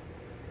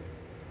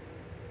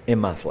in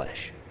my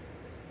flesh.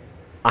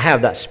 I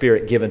have that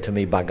spirit given to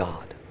me by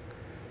God.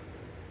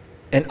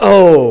 And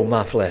oh,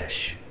 my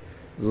flesh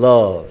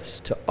loves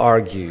to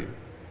argue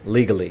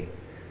legally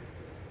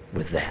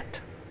with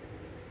that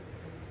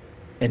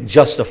and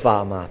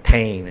justify my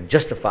pain and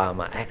justify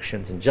my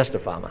actions and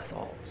justify my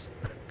thoughts.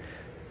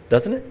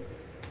 Doesn't it?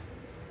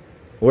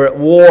 We're at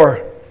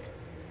war.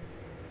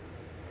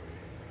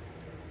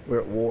 we're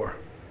at war.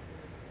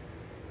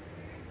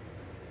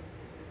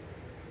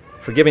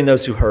 Forgiving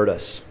those who hurt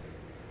us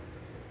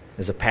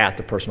is a path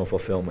to personal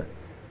fulfillment.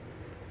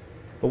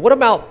 But what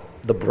about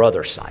the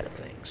brother side of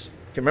things?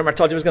 Remember I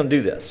told you I was going to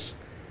do this.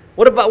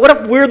 What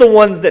if we're the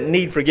ones that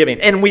need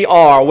forgiving? And we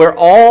are. We're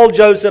all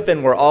Joseph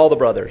and we're all the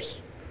brothers.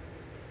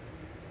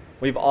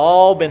 We've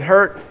all been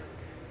hurt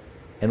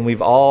and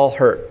we've all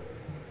hurt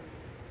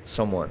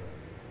someone.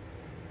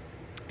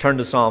 Turn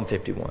to Psalm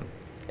 51.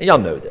 And y'all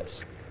know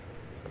this.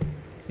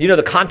 You know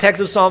the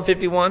context of Psalm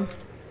 51?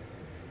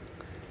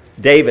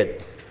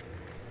 David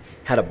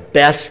had a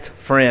best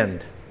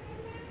friend,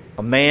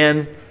 a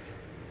man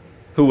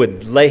who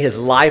would lay his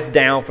life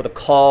down for the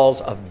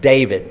cause of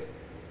David.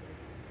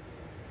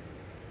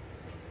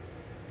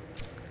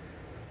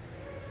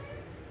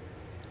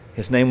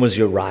 His name was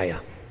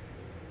Uriah.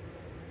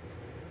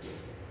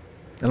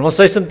 And I'm going to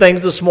say some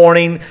things this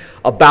morning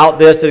about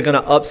this that are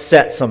going to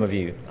upset some of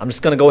you. I'm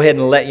just going to go ahead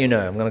and let you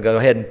know. I'm going to go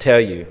ahead and tell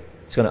you.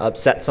 It's going to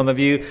upset some of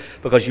you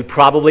because you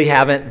probably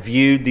haven't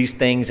viewed these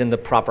things in the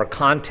proper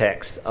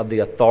context of the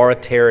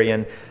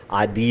authoritarian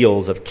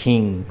ideals of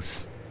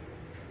kings.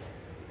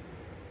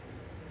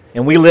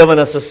 And we live in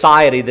a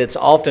society that's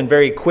often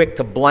very quick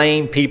to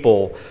blame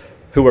people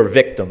who are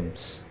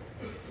victims.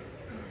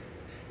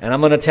 And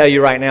I'm going to tell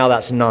you right now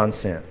that's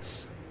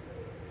nonsense.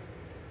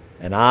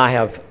 And I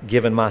have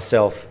given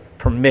myself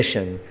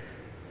permission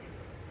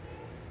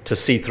to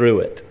see through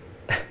it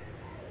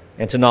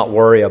and to not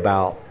worry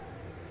about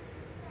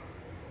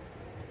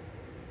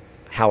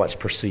how it's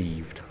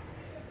perceived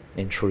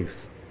in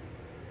truth.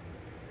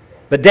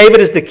 But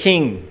David is the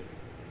king.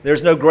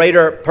 There's no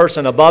greater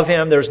person above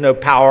him. There's no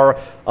power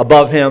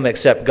above him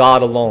except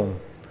God alone.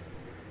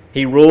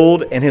 He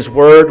ruled and his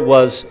word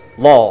was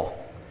law.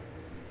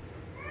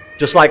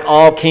 Just like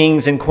all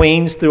kings and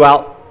queens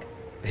throughout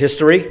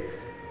history,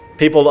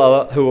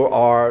 people who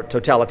are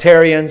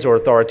totalitarians or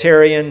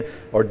authoritarian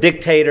or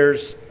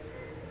dictators,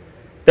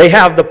 they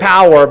have the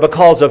power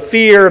because of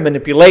fear,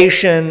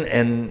 manipulation,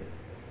 and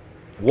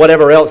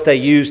whatever else they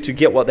use to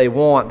get what they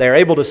want. They're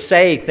able to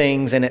say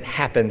things and it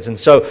happens. And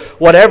so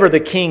whatever the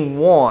king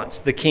wants,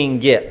 the king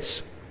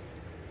gets.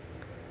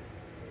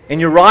 And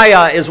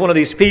Uriah is one of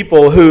these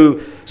people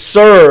who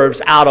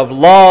serves out of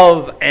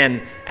love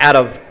and out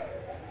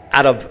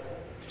of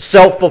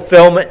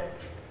self-fulfillment,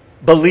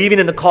 believing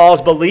in the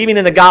cause, believing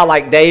in a guy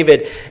like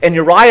David. And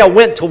Uriah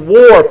went to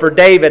war for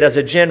David as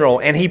a general,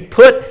 and he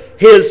put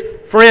his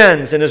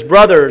friends and his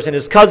brothers and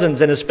his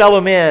cousins and his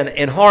fellow men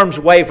in harm's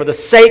way for the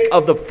sake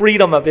of the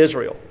freedom of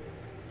Israel.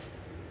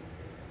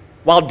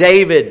 While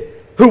David,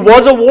 who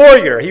was a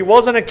warrior, he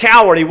wasn't a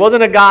coward, he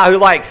wasn't a guy who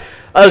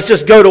let's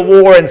just go to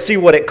war and see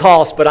what it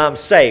costs, but I'm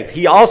safe.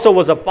 He also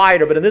was a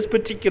fighter, but in this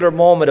particular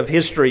moment of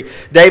history,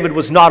 David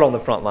was not on the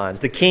front lines.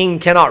 The king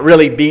cannot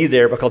really be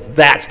there because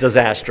that's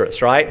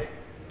disastrous, right?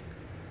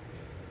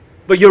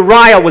 But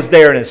Uriah was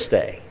there in his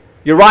stay.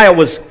 Uriah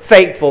was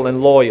faithful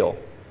and loyal.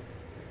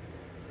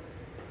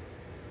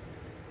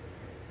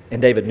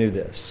 And David knew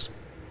this.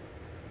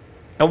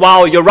 And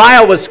while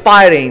Uriah was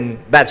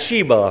fighting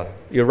Bathsheba,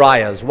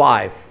 Uriah's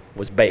wife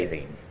was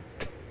bathing.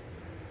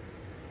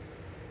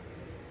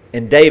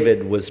 And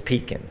David was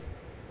peeking.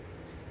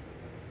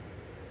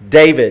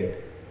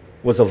 David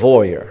was a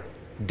voyeur.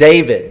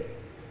 David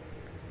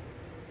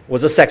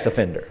was a sex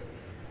offender.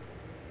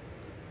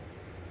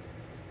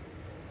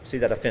 See,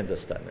 that offends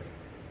us, doesn't it?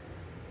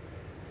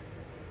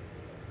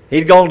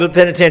 He'd gone to the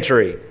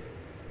penitentiary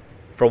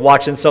for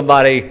watching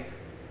somebody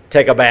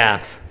take a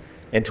bath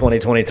in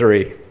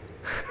 2023.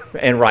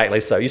 And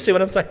rightly so. You see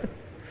what I'm saying?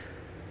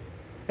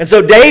 And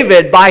so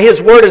David, by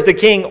his word as the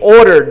king,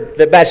 ordered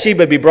that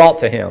Bathsheba be brought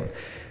to him.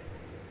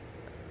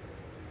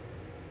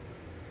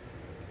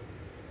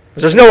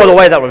 Because there's no other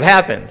way that would have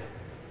happened.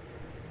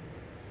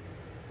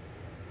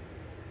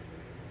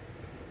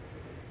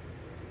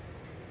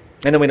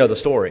 And then we know the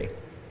story.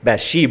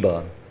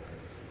 Bathsheba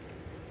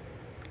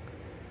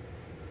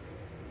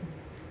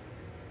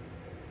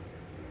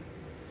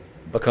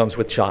becomes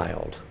with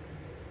child.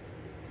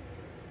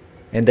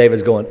 And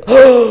David's going,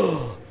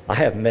 oh, I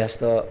have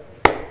messed up.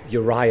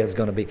 Uriah's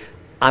going to be.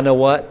 I know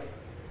what?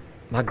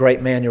 My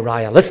great man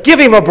Uriah. Let's give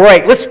him a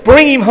break. Let's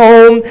bring him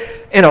home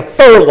in a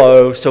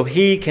furlough so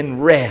he can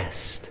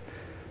rest.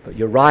 But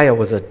Uriah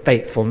was a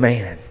faithful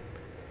man.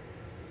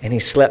 And he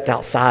slept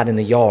outside in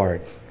the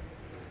yard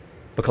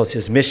because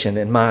his mission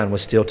and mine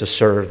was still to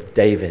serve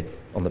David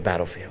on the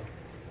battlefield.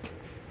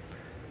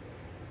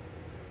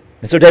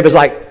 And so David's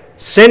like,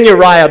 send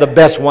Uriah the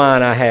best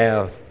wine I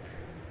have.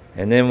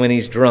 And then when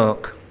he's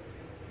drunk,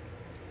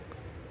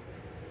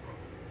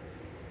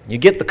 you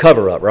get the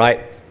cover up,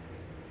 right?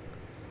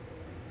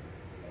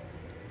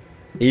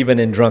 Even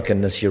in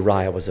drunkenness,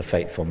 Uriah was a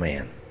faithful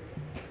man.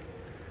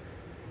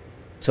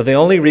 So the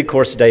only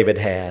recourse David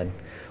had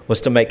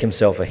was to make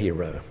himself a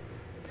hero.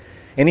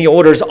 And he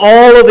orders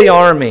all of the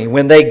army,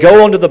 when they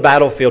go onto the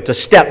battlefield, to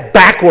step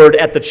backward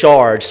at the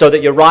charge so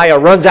that Uriah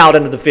runs out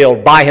into the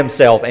field by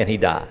himself and he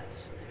dies.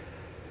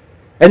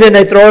 And then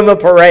they throw him a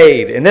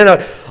parade. And then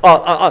a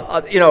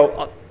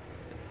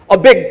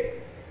big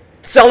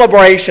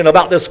celebration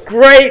about this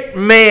great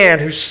man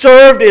who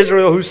served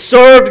Israel, who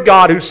served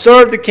God, who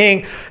served the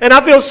king. And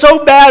I feel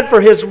so bad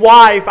for his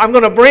wife. I'm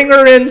going to bring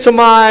her into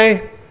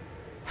my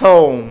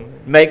home,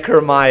 make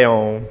her my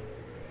own.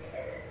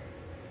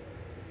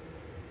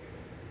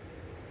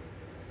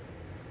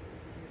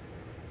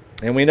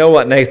 And we know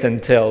what Nathan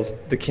tells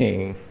the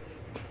king.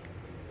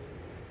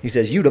 He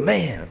says, "You the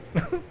man."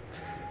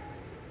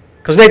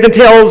 Because Nathan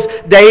tells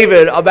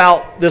David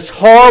about this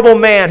horrible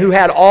man who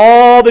had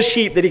all the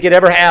sheep that he could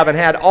ever have and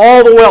had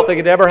all the wealth that he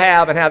could ever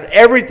have and had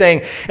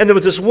everything. And there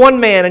was this one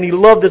man, and he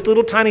loved this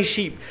little tiny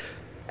sheep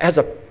as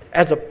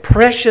a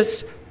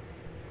precious,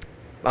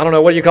 I don't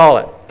know, what do you call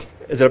it?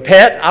 Is it a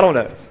pet? I don't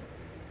know.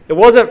 It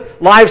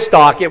wasn't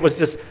livestock. It was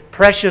this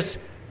precious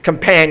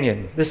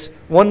companion, this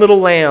one little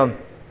lamb.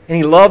 And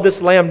he loved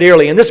this lamb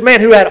dearly. And this man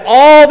who had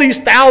all these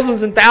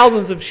thousands and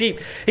thousands of sheep,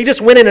 he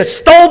just went in and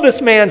stole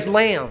this man's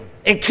lamb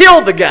and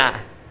killed the guy.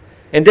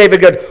 And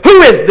David goes,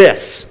 "Who is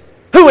this?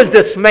 Who is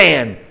this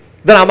man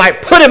that I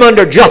might put him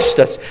under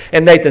justice?"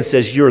 And Nathan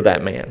says, "You're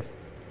that man."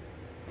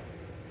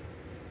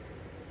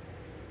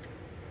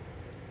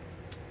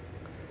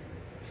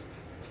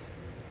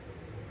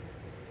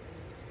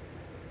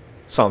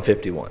 Psalm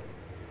 51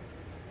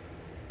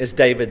 is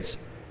David's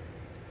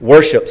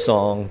worship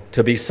song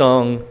to be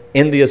sung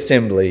in the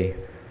assembly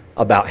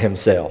about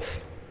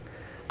himself.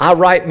 I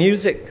write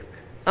music.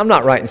 I'm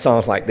not writing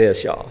songs like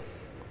this, y'all.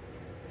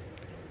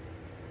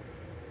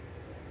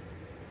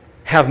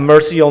 Have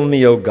mercy on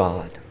me, O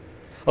God.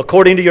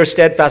 According to your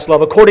steadfast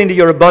love, according to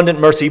your abundant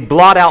mercy,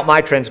 blot out my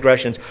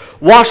transgressions.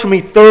 Wash me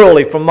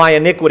thoroughly from my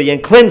iniquity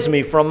and cleanse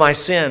me from my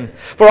sin.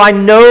 For I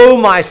know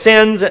my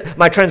sins,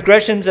 my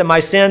transgressions and my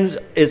sins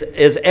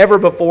is ever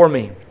before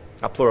me.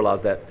 I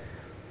pluralize that.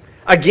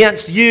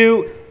 Against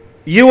you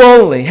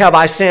only have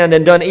I sinned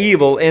and done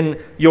evil in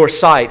your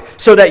sight,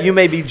 so that you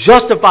may be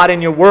justified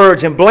in your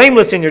words and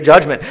blameless in your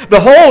judgment.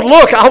 Behold,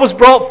 look, I was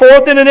brought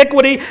forth in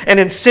iniquity, and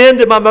in sin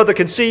did my mother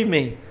conceive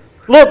me.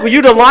 Look, will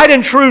you delight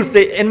in truth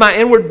in my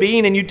inward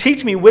being, and you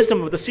teach me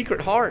wisdom of the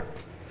secret heart.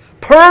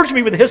 Purge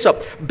me with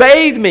hyssop,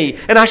 bathe me,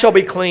 and I shall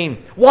be clean.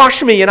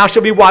 Wash me, and I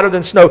shall be whiter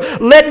than snow.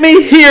 Let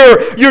me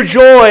hear your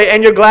joy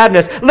and your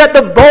gladness. Let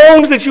the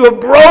bones that you have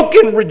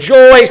broken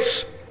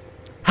rejoice.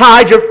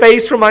 Hide your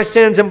face from my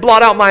sins and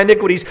blot out my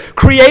iniquities.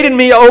 Create in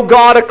me, O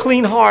God, a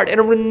clean heart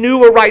and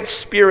renew a right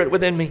spirit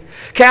within me.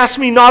 Cast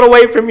me not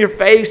away from your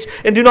face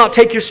and do not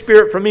take your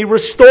spirit from me.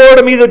 Restore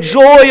to me the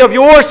joy of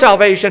your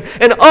salvation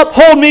and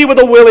uphold me with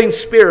a willing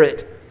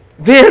spirit.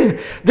 Then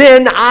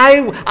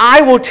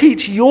I will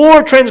teach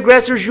your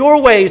transgressors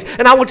your ways,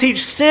 and I will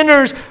teach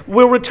sinners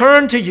will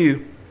return to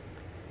you.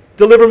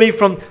 Deliver me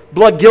from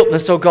blood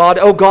guiltness, O God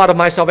of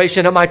my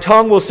salvation, and my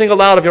tongue will sing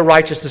aloud of your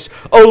righteousness.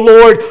 O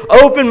Lord,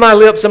 open my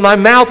lips, and my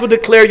mouth will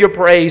declare your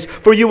praise.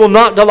 For you will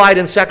not delight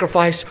in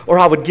sacrifice, or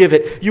I would give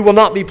it. You will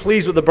not be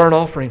pleased with the burnt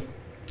offering.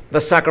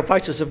 The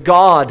sacrifices of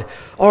God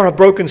are a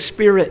broken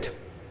spirit,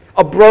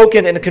 a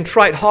broken and a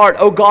contrite heart.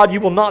 O God,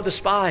 you will not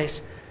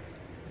despise.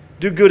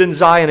 Do good in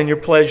Zion in your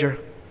pleasure.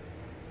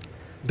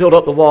 Build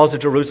up the walls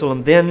of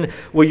Jerusalem. Then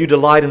will you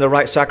delight in the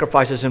right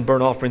sacrifices and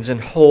burnt offerings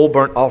and whole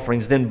burnt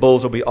offerings. Then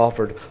bulls will be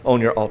offered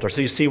on your altar. So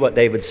you see what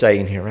David's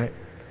saying here, right?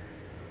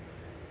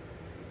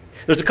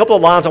 There's a couple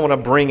of lines I want to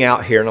bring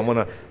out here, and I want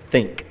to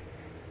think.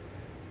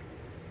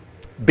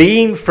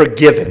 Being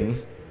forgiven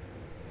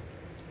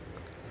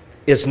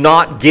is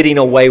not getting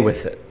away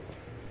with it.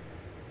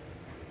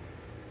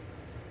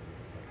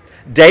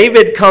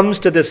 David comes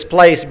to this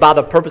place by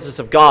the purposes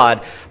of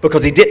God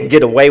because he didn't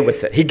get away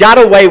with it. He got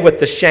away with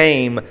the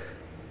shame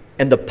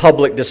and the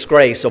public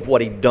disgrace of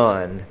what he'd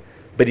done,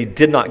 but he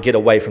did not get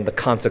away from the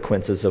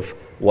consequences of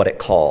what it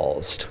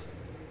caused.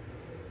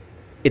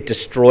 It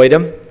destroyed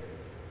him.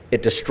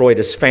 It destroyed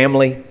his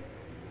family.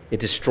 It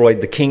destroyed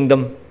the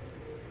kingdom.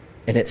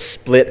 And it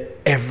split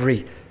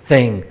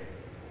everything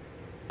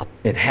up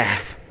in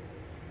half.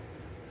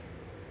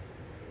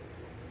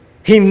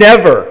 He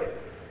never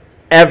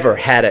ever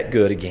had it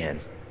good again.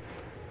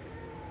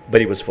 But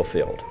he was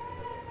fulfilled.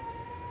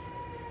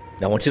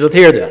 Now I want you to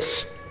hear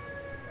this.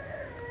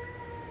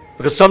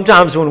 Because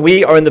sometimes when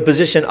we are in the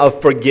position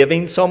of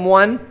forgiving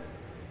someone,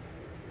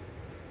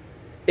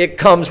 it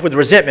comes with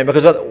resentment.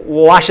 Because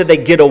why should they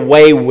get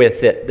away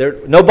with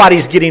it?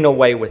 Nobody's getting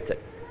away with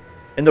it.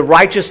 In the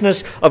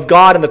righteousness of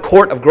God in the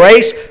court of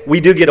grace, we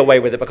do get away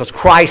with it because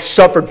Christ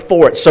suffered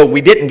for it. So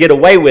we didn't get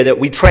away with it.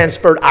 We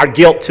transferred our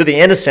guilt to the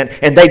innocent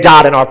and they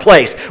died in our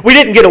place. We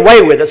didn't get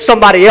away with it.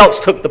 Somebody else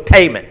took the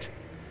payment.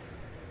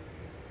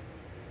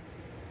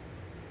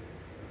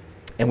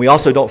 And we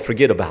also don't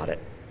forget about it.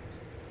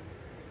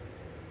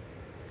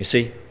 You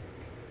see?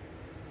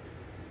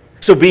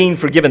 So being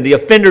forgiven, the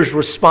offender's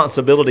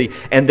responsibility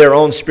and their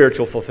own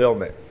spiritual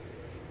fulfillment.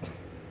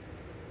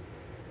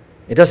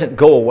 It doesn't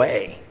go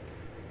away.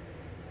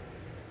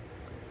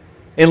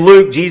 In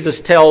Luke, Jesus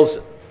tells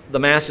the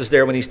masses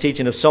there when he's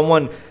teaching, if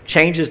someone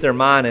changes their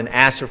mind and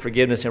asks for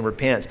forgiveness and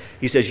repents,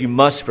 he says, you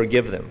must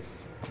forgive them.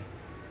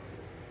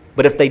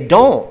 But if they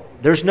don't,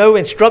 there's no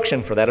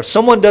instruction for that. If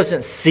someone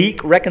doesn't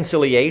seek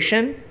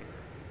reconciliation,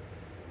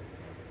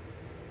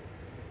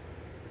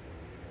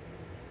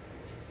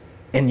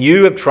 and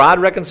you have tried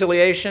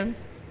reconciliation,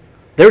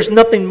 there's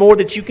nothing more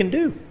that you can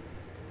do.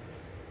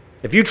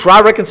 If you try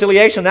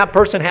reconciliation, that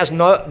person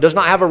does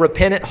not have a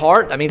repentant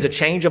heart. That means a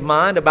change of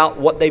mind about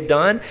what they've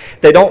done.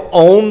 If they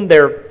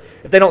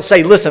don't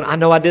say, listen, I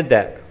know I did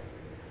that.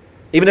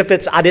 Even if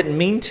it's I didn't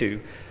mean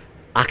to,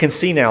 I can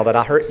see now that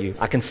I hurt you.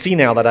 I can see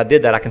now that I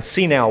did that. I can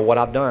see now what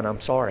I've done.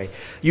 I'm sorry.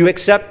 You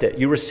accept it.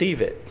 You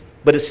receive it.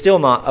 But it's still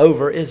not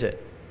over, is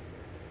it?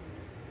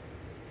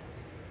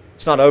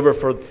 It's not over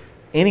for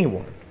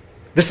anyone.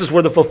 This is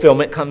where the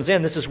fulfillment comes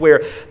in. This is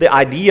where the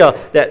idea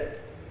that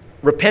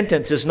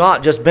repentance is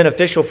not just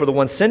beneficial for the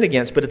one sinned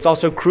against, but it's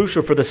also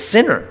crucial for the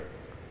sinner.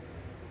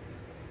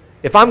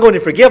 If I'm going to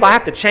forgive, I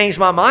have to change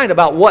my mind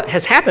about what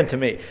has happened to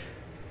me.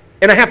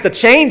 And I have to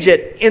change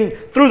it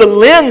through the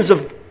lens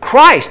of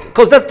Christ,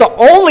 because that's the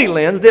only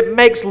lens that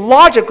makes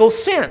logical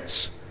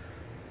sense.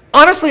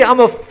 Honestly, I'm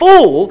a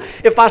fool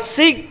if I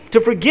seek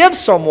to forgive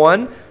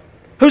someone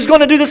who's going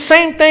to do the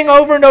same thing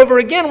over and over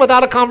again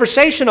without a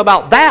conversation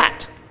about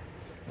that.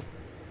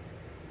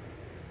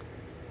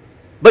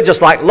 But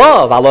just like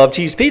love, I love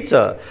cheese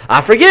pizza,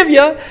 I forgive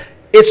you,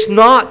 it's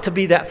not to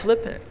be that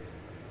flippant.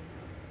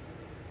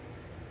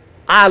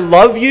 I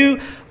love you,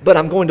 but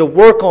I'm going to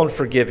work on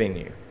forgiving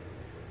you.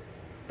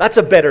 That's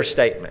a better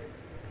statement.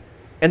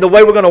 And the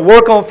way we're going to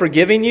work on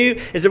forgiving you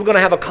is that we're going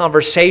to have a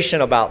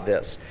conversation about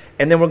this.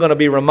 And then we're going to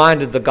be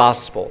reminded of the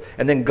gospel.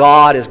 And then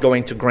God is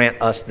going to grant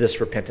us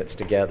this repentance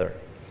together.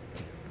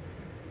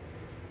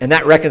 And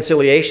that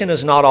reconciliation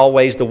is not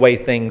always the way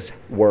things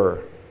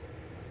were.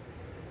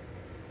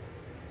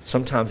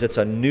 Sometimes it's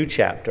a new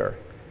chapter.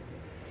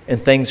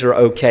 And things are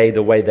okay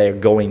the way they're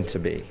going to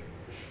be.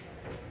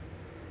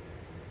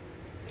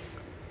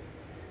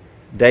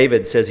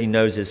 David says he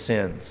knows his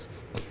sins.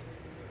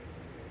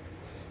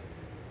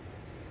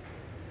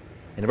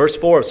 In verse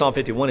 4 of Psalm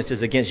 51, it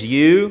says, against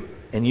you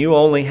and you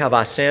only have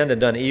I sinned and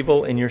done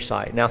evil in your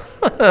sight. Now,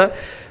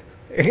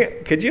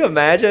 could you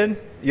imagine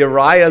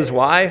Uriah's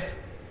wife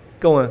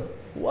going,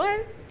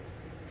 what?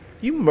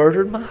 You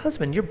murdered my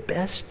husband, your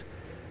best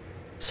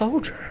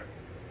soldier.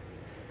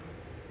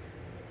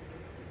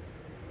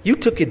 You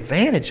took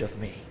advantage of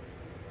me.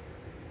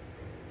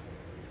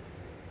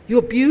 You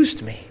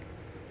abused me.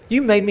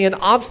 You made me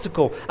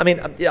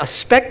a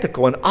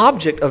spectacle, an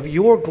object of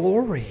your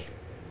glory.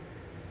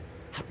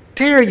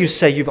 Dare you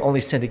say you've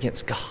only sinned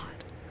against God?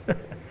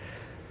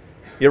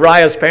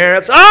 Uriah's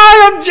parents,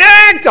 I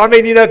object!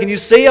 Can you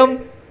see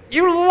them?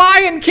 You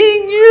lying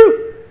king,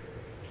 you!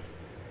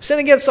 Sin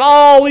against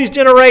all these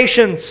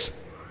generations.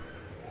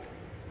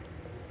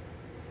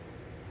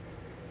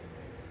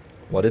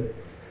 What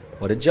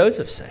did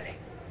Joseph say?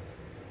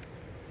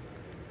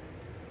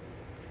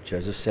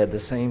 Joseph said the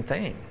same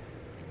thing.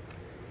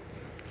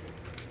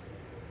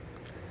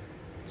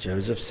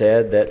 Joseph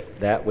said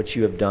that which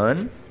you have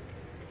done,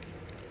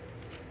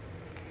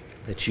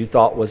 that you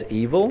thought was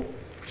evil,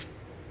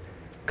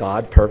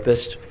 God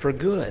purposed for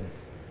good.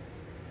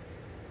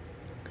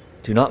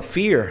 Do not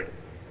fear.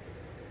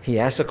 He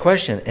asks a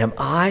question, am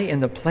I in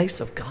the place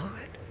of God?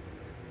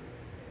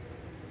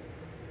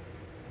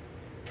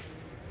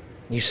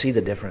 You see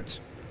the difference.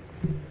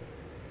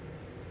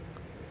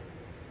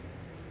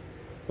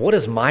 What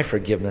does my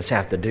forgiveness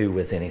have to do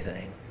with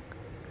anything?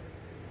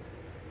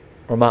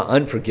 Or my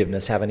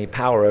unforgiveness have any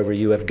power over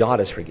you if God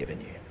has forgiven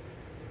you?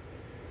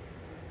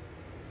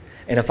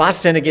 And if I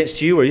sin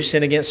against you or you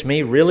sin against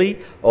me, really,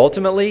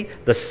 ultimately,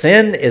 the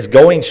sin is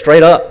going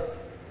straight up.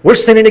 We're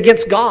sinning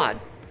against God.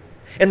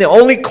 And the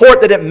only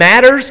court that it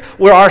matters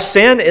where our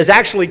sin is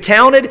actually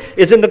counted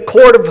is in the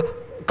court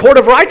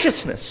of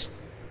righteousness.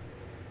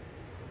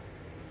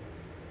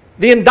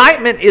 The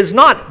indictment is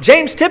not,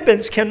 James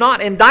Tippins cannot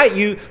indict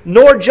you,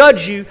 nor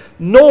judge you,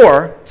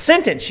 nor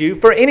sentence you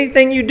for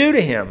anything you do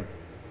to him.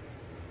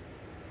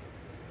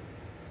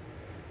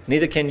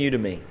 Neither can you to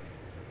me.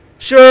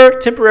 Sure,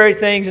 temporary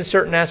things in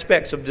certain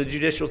aspects of the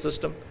judicial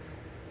system.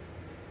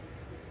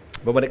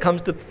 But when it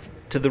comes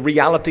to the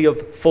reality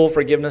of full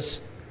forgiveness,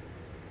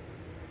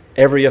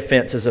 every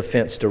offense is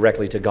offense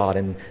directly to God,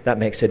 and that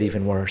makes it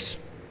even worse.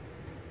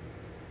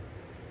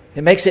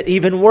 It makes it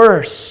even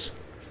worse.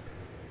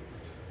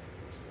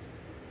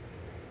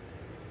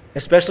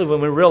 Especially when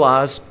we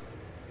realize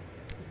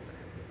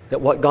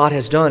that what God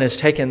has done is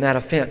taken that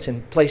offense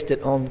and placed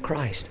it on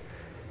Christ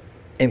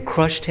and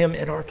crushed him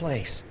in our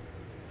place.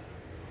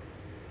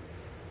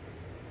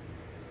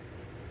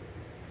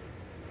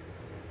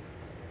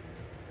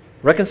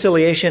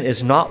 Reconciliation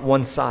is not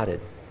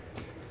one-sided.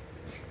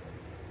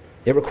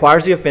 It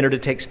requires the offender to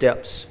take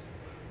steps.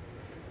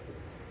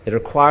 It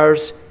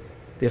requires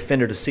the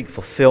offender to seek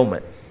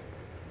fulfillment.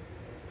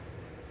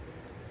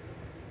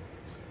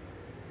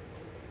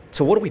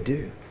 So what do we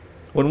do?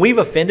 When we've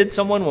offended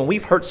someone, when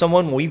we've hurt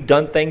someone, when we've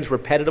done things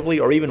repetitively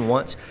or even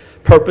once,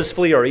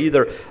 purposefully or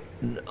either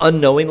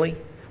unknowingly,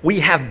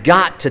 we have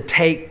got to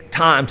take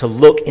time to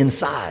look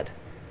inside.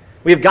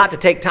 We have got to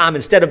take time,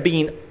 instead of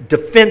being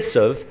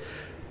defensive,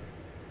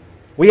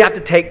 we have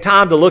to take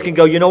time to look and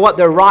go, you know what,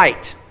 they're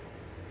right.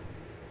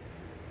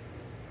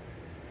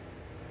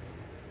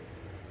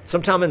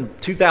 Sometime in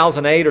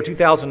 2008 or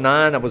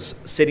 2009, I was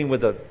sitting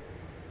with a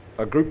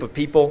group of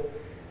people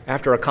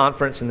after a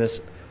conference, and this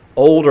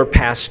older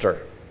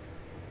pastor,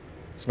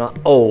 it's not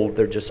old,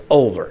 they're just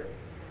older,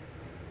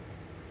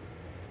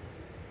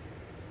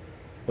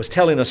 was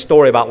telling a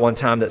story about one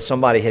time that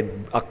somebody had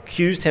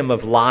accused him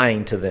of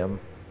lying to them,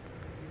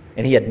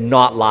 and he had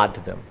not lied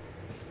to them.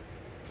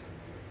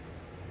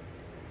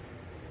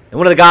 And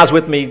one of the guys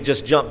with me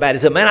just jumped back. He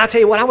said, man, I tell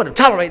you what, I wouldn't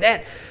tolerate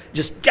that.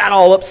 Just got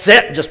all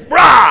upset and just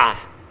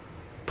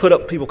put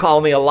up people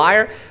calling me a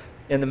liar.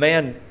 And the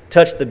man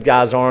touched the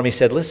guy's arm. He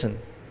said, listen.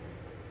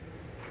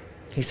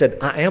 He said,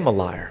 I am a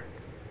liar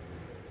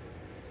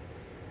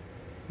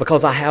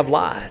because I have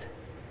lied.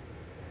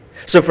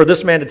 So for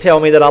this man to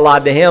tell me that I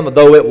lied to him,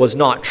 though it was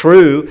not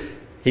true,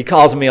 he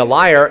calls me a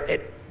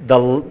liar.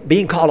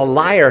 Being called a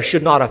liar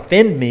should not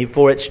offend me,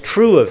 for it's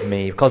true of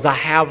me because I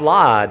have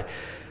lied.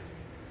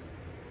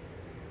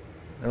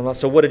 And I'm like,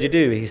 so what did you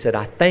do? He said,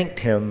 I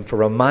thanked him for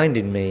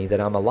reminding me that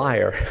I'm a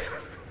liar.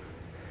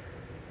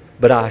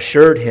 But I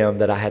assured him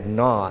that I had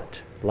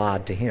not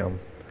lied to him.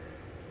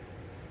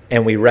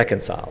 And we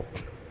reconciled.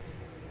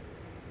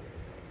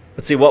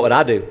 But see, what would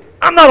I do?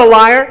 I'm not a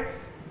liar.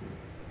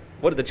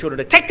 What did the children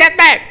do? Take that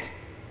back.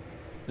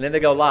 And then they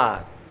go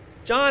lie.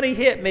 Johnny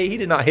hit me. He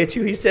did not hit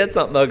you. He said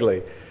something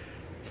ugly.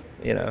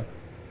 You know.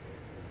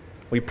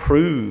 We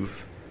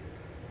prove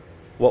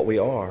what we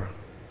are.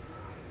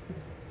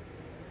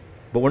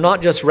 But we're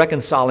not just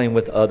reconciling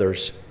with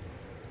others.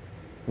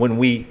 When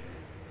we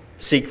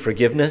seek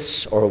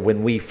forgiveness or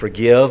when we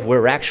forgive,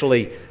 we're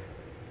actually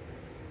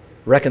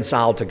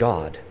reconciled to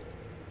God.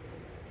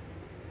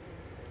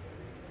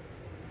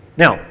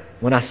 Now,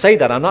 when I say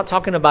that, I'm not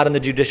talking about in the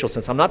judicial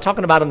sense. I'm not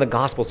talking about in the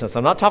gospel sense.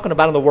 I'm not talking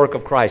about in the work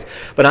of Christ.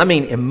 But I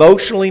mean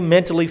emotionally,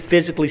 mentally,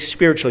 physically,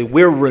 spiritually,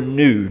 we're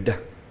renewed.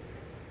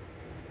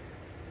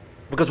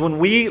 Because when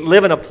we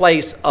live in a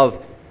place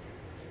of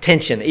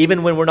tension,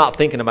 even when we're not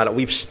thinking about it,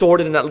 we've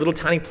stored it in that little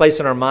tiny place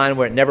in our mind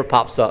where it never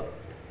pops up.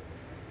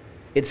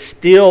 It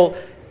still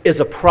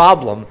is a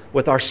problem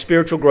with our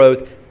spiritual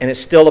growth, and it's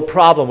still a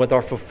problem with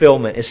our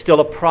fulfillment. It's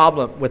still a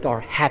problem with our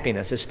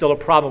happiness. It's still a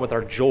problem with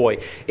our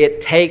joy.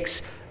 It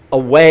takes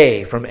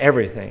away from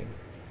everything.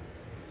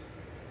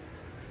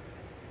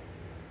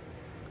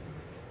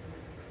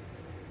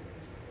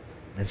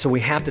 And so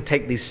we have to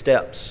take these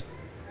steps.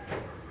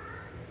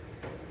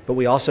 But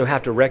we also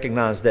have to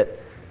recognize that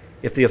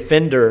if the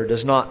offender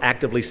does not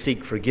actively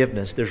seek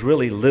forgiveness, there's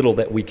really little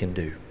that we can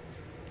do.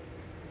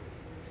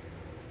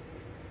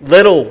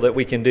 Little that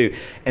we can do.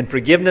 And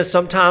forgiveness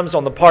sometimes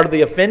on the part of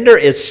the offender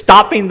is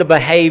stopping the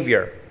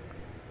behavior,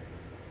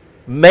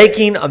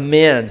 making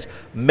amends,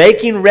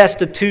 making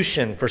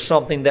restitution for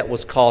something that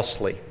was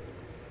costly.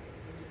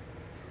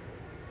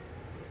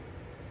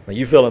 Now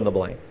you fill in the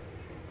blank.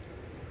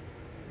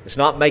 It's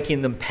not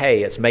making them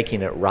pay, it's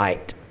making it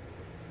right.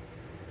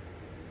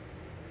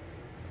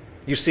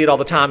 You see it all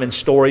the time in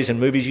stories and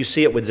movies. You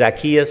see it with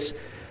Zacchaeus.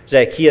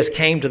 Zacchaeus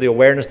came to the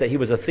awareness that he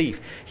was a thief.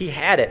 He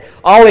had it.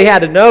 All he had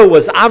to know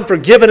was, I'm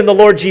forgiven in the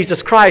Lord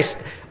Jesus Christ.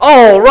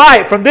 All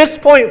right, from this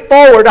point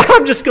forward,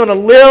 I'm just going to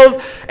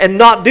live and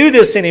not do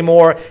this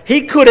anymore.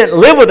 He couldn't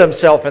live with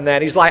himself in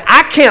that. He's like,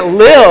 I can't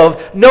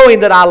live knowing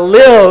that I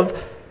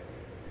live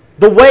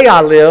the way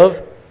I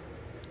live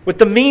with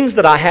the means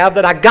that I have,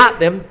 that I got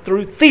them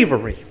through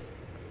thievery.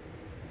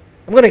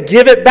 I'm going to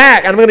give it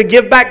back. I'm going to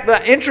give back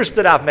the interest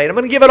that I've made. I'm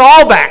going to give it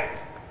all back.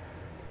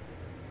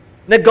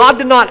 Now, God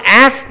did not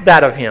ask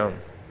that of him.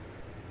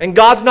 And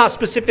God's not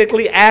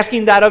specifically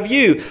asking that of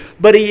you.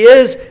 But it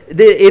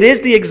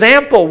is the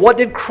example. What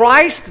did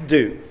Christ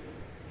do?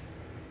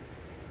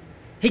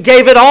 He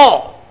gave it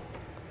all.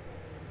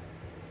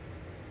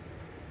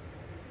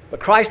 But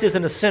Christ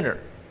isn't a sinner.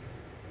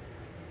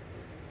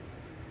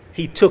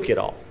 He took it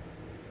all.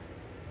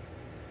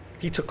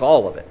 He took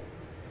all of it.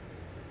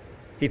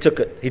 He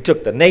took it. He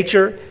took the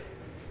nature.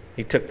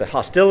 He took the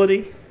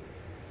hostility.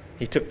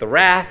 He took the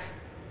wrath.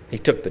 He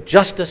took the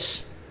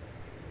justice.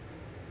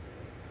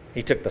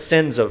 He took the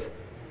sins of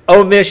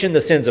omission,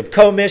 the sins of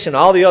commission,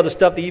 all the other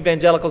stuff the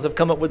evangelicals have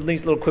come up with,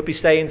 these little quippy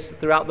sayings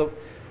throughout the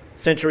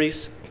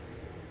centuries.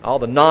 All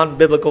the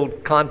non-biblical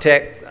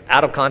context,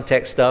 out of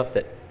context stuff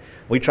that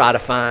we try to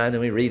find and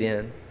we read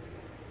in.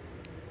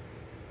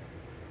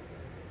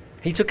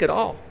 He took it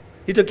all.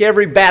 He took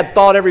every bad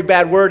thought, every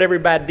bad word, every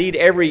bad deed,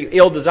 every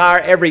ill desire,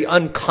 every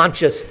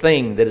unconscious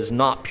thing that is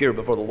not pure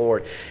before the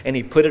Lord. And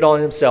he put it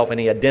on himself, and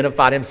he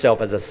identified himself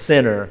as a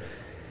sinner,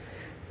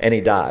 and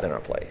he died in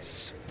our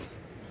place.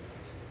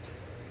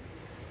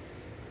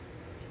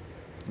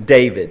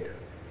 David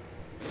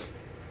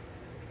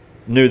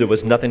knew there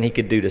was nothing he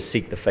could do to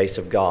seek the face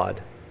of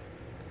God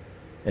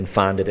and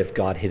find it if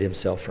God hid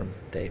himself from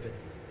David.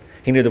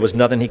 He knew there was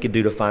nothing he could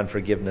do to find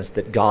forgiveness,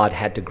 that God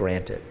had to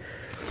grant it.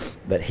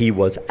 But he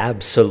was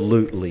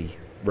absolutely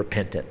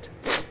repentant.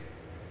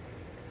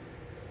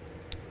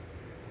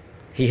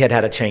 He had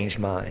a changed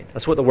mind.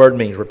 That's what the word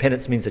means.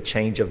 Repentance means a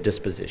change of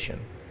disposition.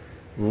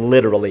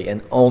 Literally,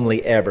 and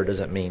only ever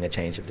does it mean a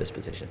change of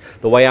disposition.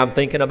 The way I'm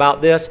thinking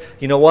about this,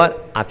 you know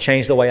what? I've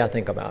changed the way I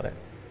think about it.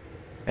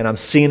 And I'm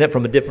seeing it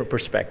from a different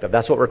perspective.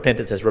 That's what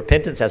repentance is.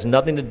 Repentance has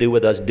nothing to do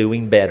with us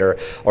doing better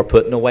or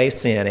putting away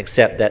sin,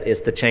 except that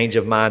it's the change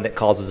of mind that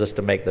causes us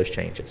to make those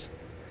changes.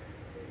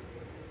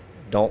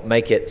 Don't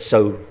make it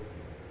so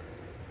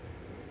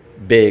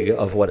big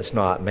of what it's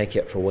not. Make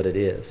it for what it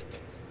is.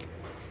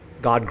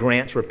 God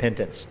grants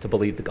repentance to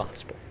believe the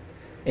gospel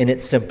in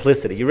its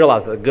simplicity. You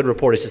realize that the good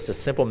report is just a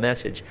simple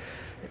message.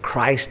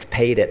 Christ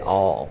paid it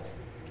all.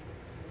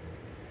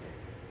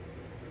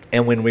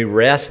 And when we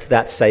rest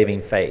that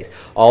saving faith,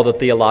 all the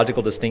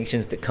theological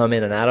distinctions that come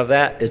in and out of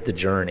that is the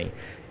journey.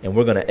 And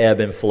we're going to ebb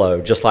and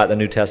flow, just like the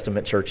New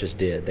Testament churches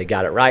did. They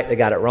got it right, they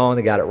got it wrong,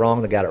 they got it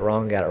wrong, they got it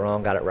wrong, got it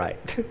wrong, got it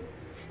right.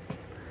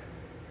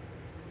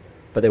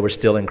 But they were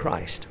still in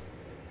Christ.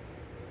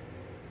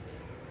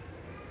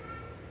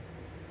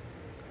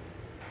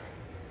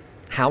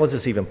 How is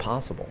this even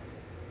possible?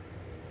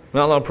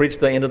 Well, I'll preach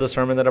the end of the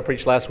sermon that I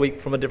preached last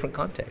week from a different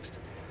context.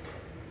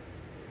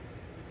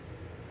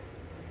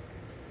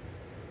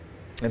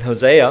 And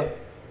Hosea,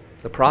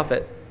 the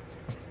prophet,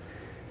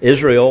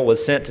 Israel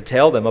was sent to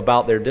tell them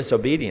about their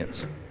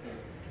disobedience.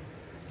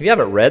 If you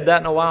haven't read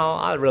that in a while,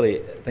 I really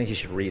think you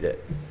should read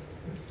it.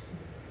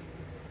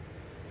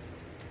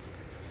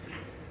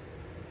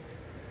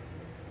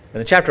 And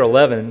in chapter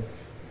 11,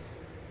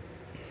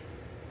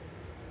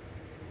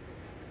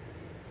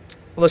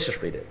 well, let's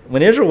just read it.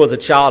 When Israel was a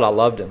child, I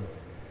loved him.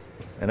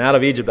 And out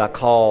of Egypt I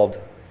called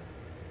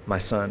my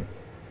son.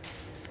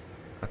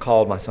 I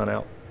called my son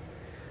out.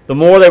 The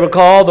more they were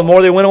called, the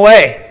more they went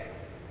away.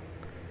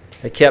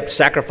 They kept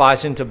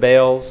sacrificing to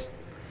Baals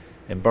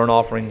and burnt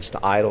offerings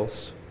to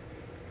idols.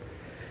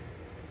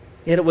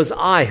 Yet it was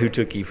I who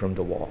took Ephraim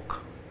to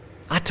walk.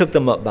 I took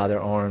them up by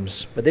their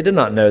arms, but they did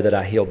not know that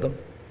I healed them.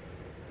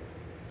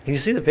 Can you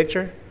see the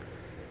picture?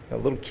 A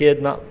little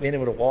kid not being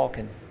able to walk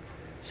and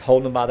just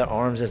holding them by their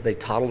arms as they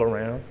toddled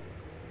around.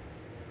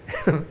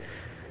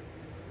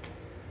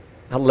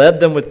 I led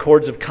them with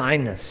cords of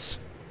kindness,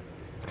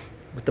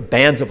 with the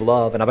bands of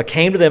love, and I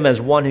became to them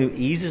as one who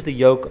eases the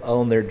yoke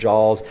on their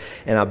jaws,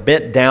 and I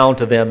bent down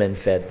to them and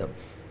fed them.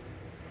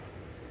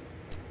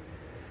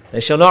 They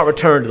shall not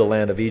return to the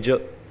land of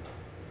Egypt,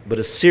 but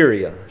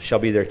Assyria shall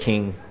be their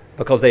king,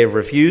 because they have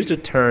refused to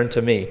turn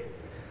to me.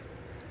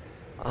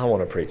 I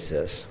want to preach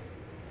this.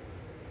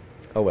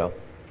 Oh well.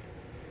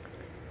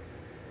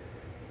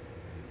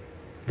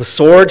 The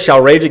sword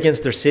shall rage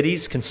against their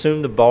cities,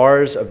 consume the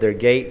bars of their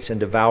gates, and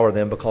devour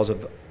them because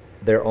of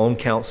their own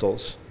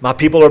counsels. My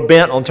people are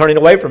bent on turning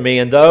away from me,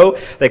 and though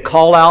they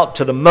call out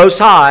to the Most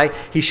High,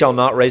 he shall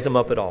not raise them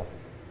up at all.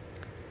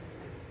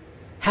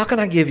 How can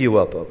I give you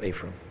up, O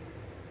Ephraim?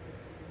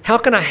 How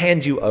can I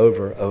hand you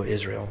over, O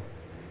Israel?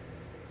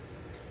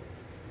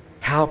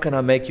 How can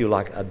I make you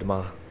like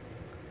Admah?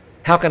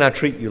 How can I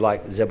treat you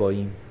like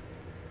Zeboim?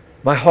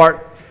 My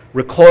heart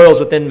recoils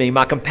within me.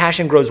 My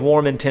compassion grows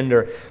warm and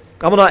tender.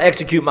 I will not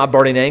execute my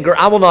burning anger.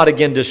 I will not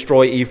again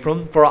destroy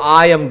Ephraim, for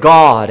I am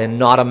God and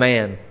not a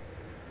man,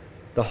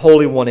 the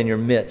Holy One in your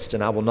midst,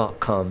 and I will not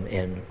come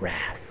in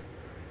wrath.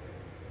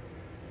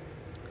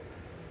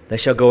 They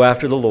shall go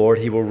after the Lord.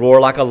 He will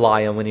roar like a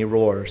lion when he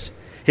roars.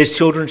 His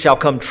children shall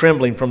come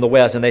trembling from the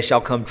west, and they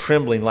shall come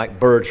trembling like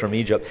birds from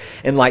Egypt,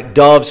 and like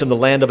doves from the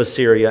land of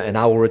Assyria, and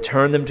I will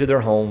return them to their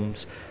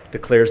homes,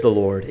 declares the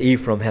Lord.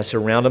 Ephraim has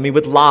surrounded me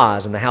with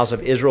lies, and the house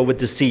of Israel with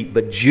deceit,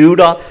 but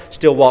Judah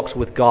still walks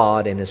with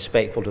God and is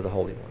faithful to the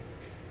Holy One.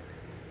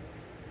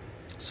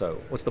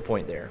 So, what's the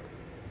point there?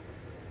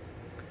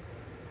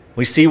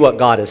 We see what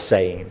God is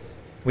saying.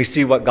 We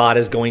see what God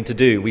is going to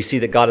do. We see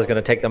that God is going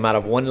to take them out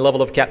of one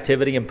level of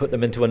captivity and put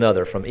them into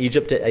another, from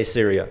Egypt to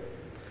Assyria.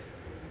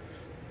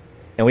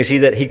 And we see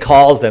that he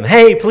calls them,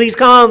 hey, please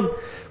come.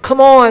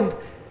 Come on.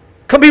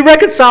 Come be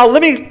reconciled.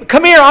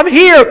 Come here. I'm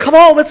here. Come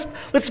on.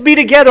 Let's be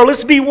together.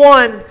 Let's be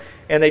one.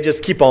 And they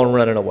just keep on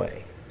running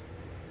away.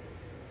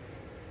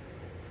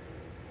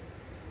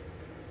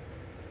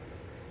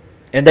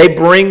 And they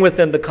bring with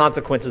them the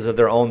consequences of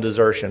their own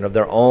desertion, of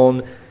their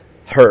own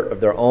hurt,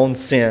 of their own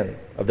sin,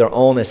 of their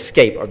own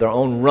escape, of their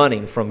own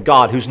running from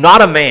God, who's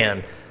not a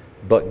man,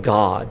 but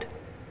God.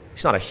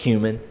 He's not a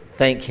human.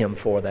 Thank him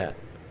for that.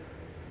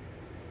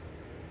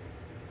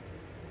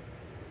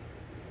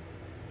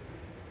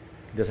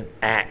 He doesn't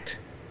act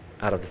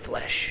out of the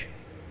flesh.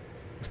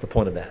 That's the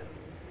point of that.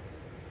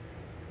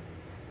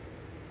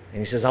 And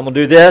he says, I'm going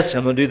to do this,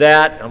 I'm going to do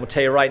that. I'm going to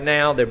tell you right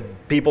now, their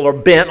people are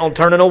bent on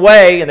turning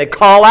away, and they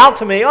call out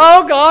to me,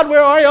 oh God, where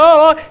are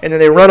you? And then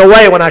they run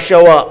away when I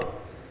show up.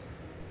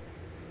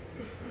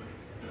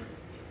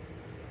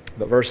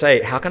 But verse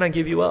 8, how can I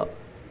give you up?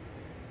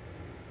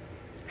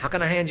 How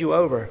can I hand you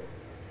over?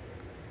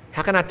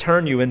 How can I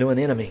turn you into an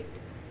enemy?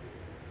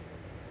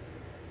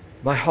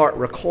 My heart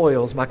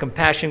recoils. My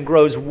compassion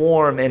grows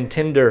warm and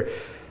tender.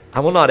 I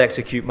will not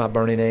execute my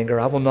burning anger.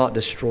 I will not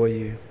destroy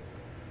you.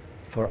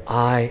 For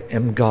I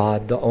am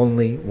God, the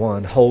only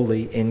one,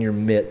 holy in your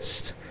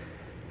midst,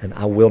 and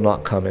I will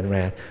not come in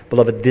wrath.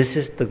 Beloved, this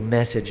is the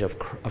message of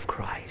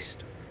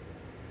Christ.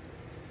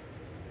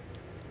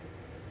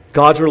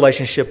 God's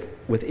relationship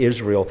with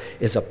Israel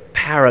is a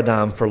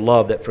paradigm for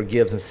love that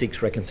forgives and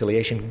seeks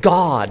reconciliation.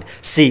 God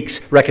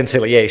seeks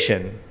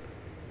reconciliation.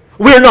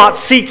 We're not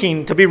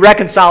seeking to be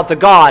reconciled to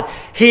God.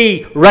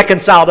 He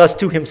reconciled us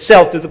to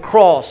Himself through the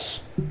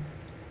cross.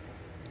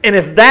 And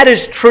if that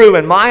is true,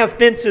 and my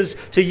offenses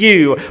to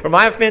you, or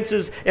my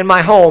offenses in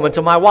my home, and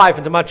to my wife,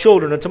 and to my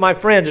children, and to my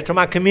friends, and to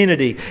my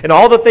community, and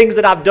all the things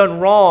that I've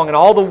done wrong, and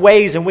all the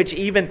ways in which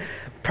even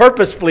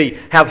purposefully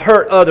have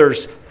hurt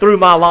others through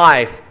my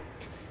life,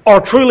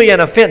 are truly an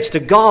offense to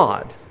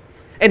God,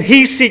 and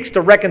He seeks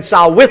to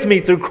reconcile with me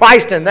through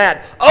Christ in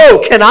that,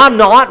 oh, can I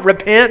not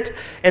repent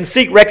and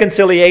seek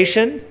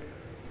reconciliation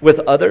with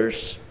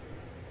others?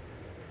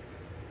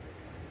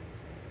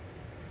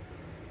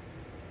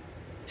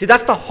 See,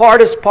 that's the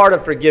hardest part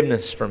of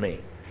forgiveness for me.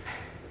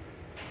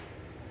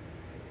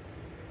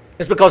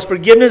 It's because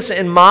forgiveness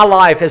in my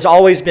life has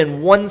always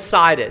been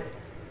one-sided.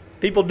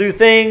 People do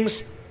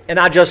things, and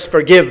I just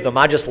forgive them.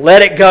 I just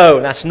let it go.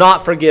 That's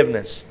not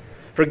forgiveness.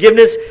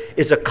 Forgiveness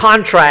is a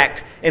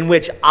contract in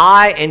which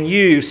I and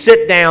you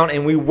sit down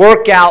and we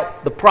work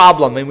out the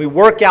problem and we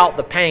work out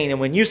the pain. And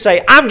when you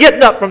say, I'm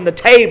getting up from the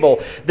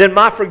table, then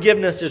my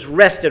forgiveness is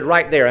rested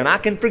right there. And I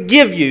can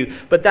forgive you,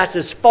 but that's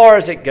as far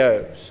as it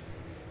goes.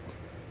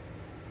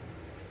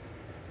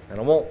 And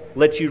I won't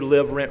let you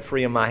live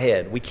rent-free in my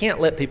head. We can't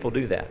let people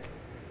do that.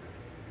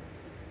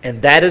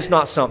 And that is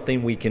not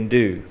something we can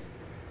do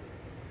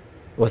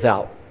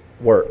without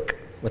work,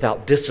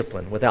 without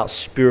discipline, without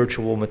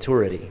spiritual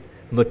maturity.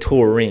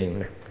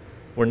 Maturing.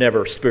 We're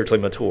never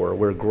spiritually mature.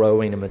 We're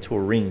growing and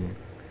maturing.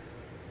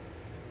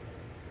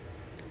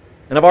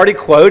 And I've already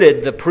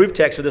quoted the proof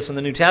text for this in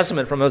the New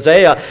Testament from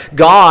Hosea,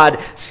 God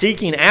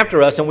seeking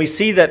after us. And we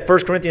see that 1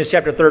 Corinthians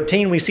chapter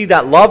 13, we see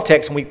that love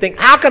text and we think,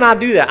 how can I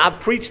do that? I've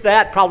preached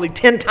that probably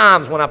 10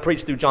 times when I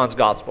preached through John's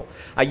Gospel.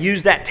 I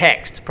use that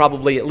text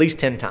probably at least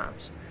 10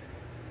 times.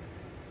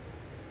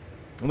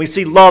 And we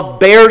see love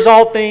bears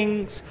all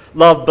things,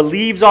 love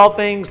believes all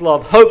things,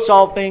 love hopes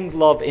all things,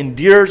 love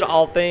endures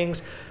all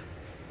things.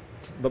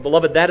 But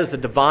beloved, that is a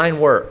divine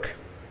work.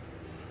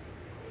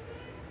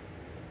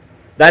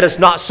 That is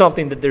not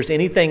something that there's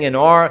anything in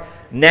our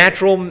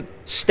natural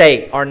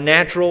state, our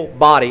natural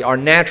body, our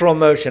natural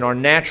emotion, our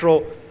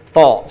natural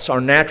thoughts,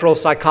 our natural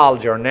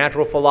psychology, our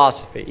natural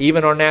philosophy,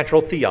 even our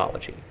natural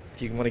theology,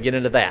 if you want to get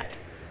into that,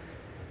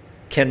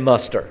 can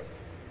muster.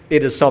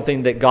 It is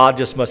something that God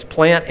just must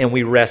plant and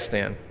we rest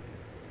in.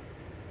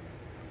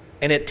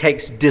 And it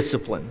takes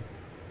discipline.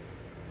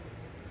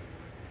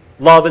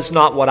 Love is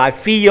not what I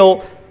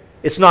feel.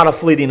 It's not a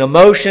fleeting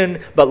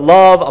emotion, but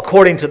love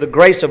according to the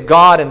grace of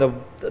God and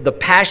the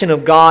passion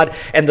of God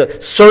and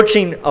the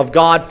searching of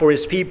God for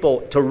His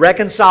people to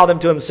reconcile them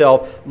to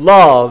Himself.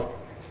 Love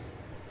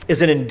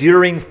is an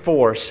enduring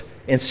force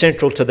and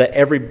central to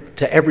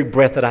every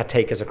breath that I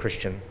take as a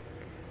Christian.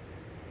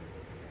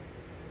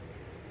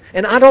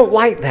 And I don't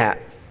like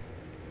that.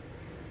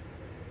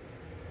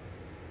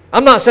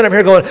 I'm not sitting up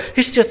here going,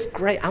 it's just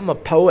great. I'm a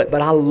poet, but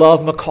I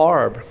love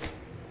macabre.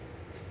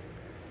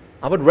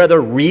 I would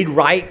rather read,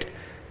 write,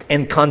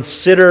 and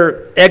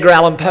consider Edgar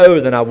Allan Poe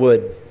than I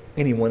would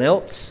anyone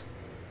else.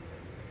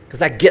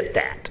 Because I get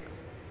that.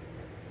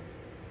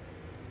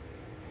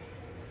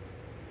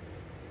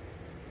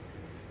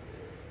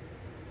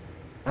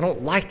 I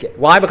don't like it.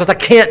 Why? Because I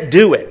can't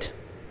do it.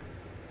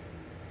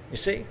 You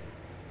see?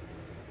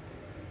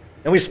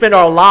 And we spend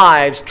our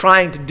lives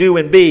trying to do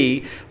and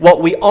be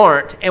what we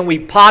aren't, and we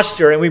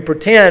posture and we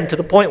pretend to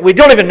the point we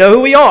don't even know who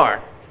we are.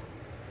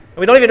 And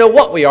we don't even know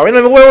what we are. We don't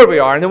even know where we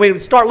are. And then we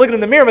start looking in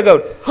the mirror and we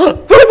go, huh,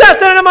 who is that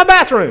standing in my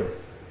bathroom?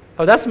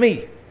 Oh, that's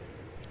me.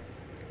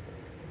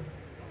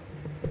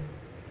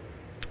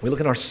 We look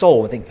in our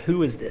soul and think,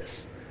 who is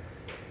this?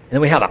 And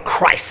then we have a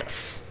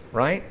crisis,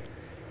 right?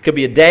 Could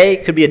be a day,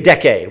 could be a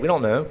decade. We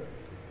don't know.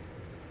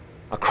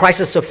 A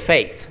crisis of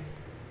faith.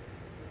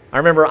 I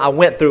remember I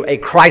went through a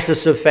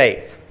crisis of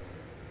faith.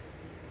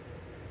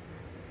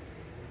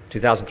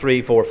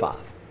 2003, 4, 5.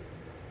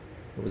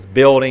 It was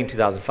building.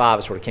 2005,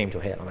 it sort of came to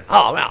a head. I'm like,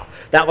 oh, wow,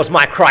 that was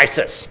my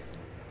crisis.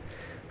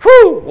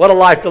 Whew, what a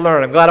life to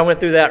learn. I'm glad I went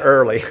through that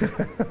early.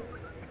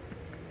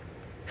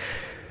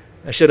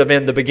 That should have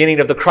been the beginning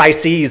of the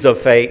crises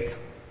of faith.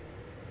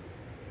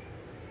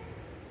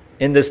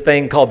 In this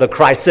thing called the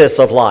crisis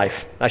of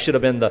life. That should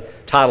have been the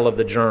title of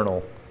the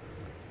journal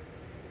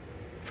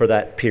for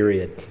that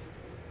period.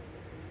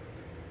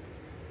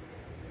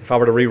 If I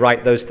were to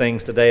rewrite those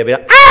things today, I'd be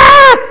like,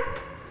 ah!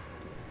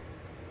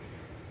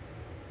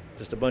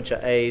 Just a bunch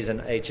of A's and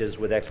H's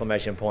with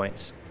exclamation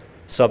points.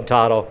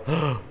 Subtitle,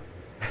 that'd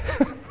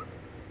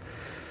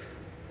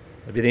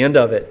be the end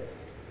of it.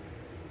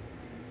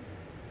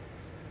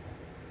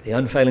 The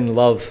unfailing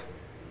love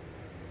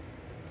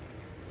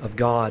of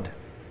God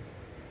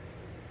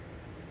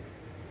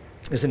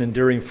is an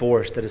enduring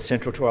force that is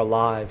central to our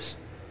lives.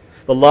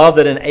 The love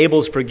that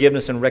enables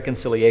forgiveness and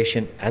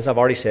reconciliation, as I've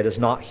already said, is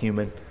not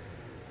human.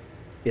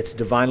 It's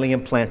divinely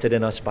implanted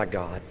in us by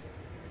God.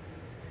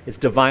 It's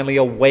divinely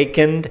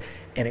awakened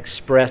and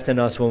expressed in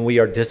us when we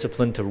are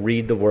disciplined to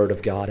read the Word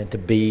of God and to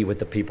be with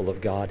the people of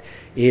God.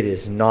 It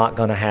is not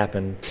going to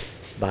happen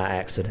by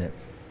accident.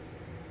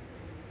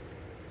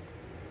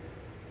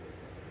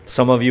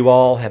 Some of you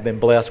all have been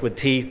blessed with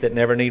teeth that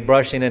never need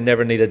brushing and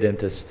never need a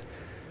dentist.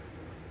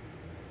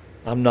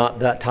 I'm not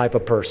that type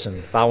of person.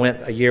 If I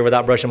went a year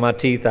without brushing my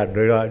teeth, they'd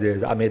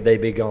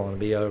be gone, it'd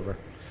be over.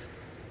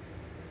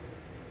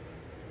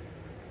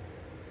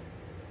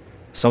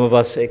 Some of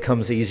us, it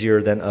comes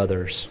easier than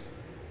others.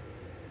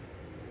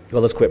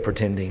 Well, let's quit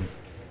pretending.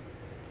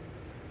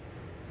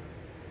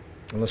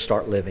 And let's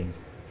start living.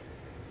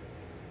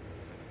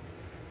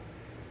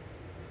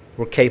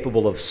 We're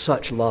capable of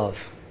such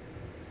love.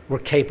 We're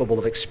capable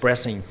of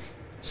expressing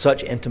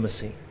such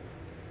intimacy.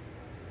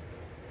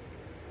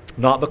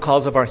 Not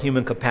because of our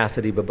human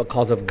capacity, but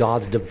because of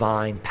God's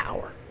divine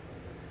power.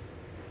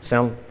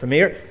 Sound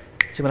familiar?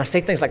 See, when I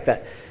say things like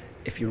that,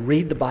 if you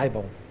read the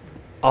Bible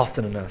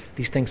often enough,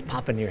 these things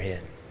pop in your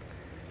head.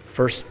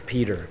 1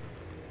 Peter,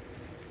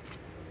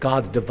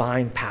 God's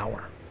divine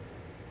power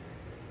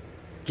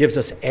gives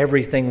us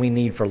everything we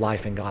need for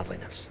life and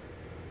godliness.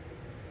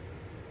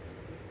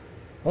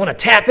 I want to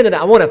tap into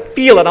that. I want to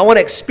feel it. I want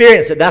to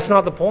experience it. That's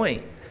not the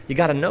point. You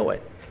got to know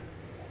it.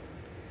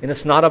 And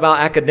it's not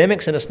about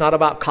academics, and it's not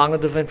about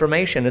cognitive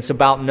information. It's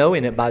about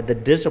knowing it by the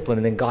discipline,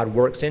 and then God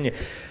works in you.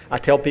 I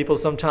tell people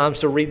sometimes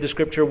to read the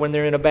Scripture when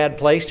they're in a bad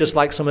place, just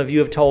like some of you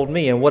have told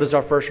me. And what is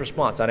our first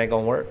response? That ain't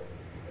going to work.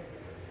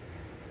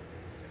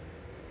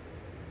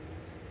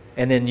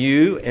 And then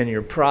you and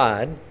your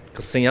pride,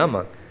 because see, I'm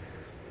a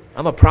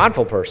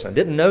prideful person. I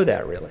didn't know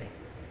that really.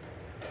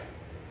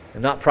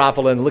 I'm not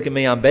prideful and look at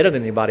me, I'm better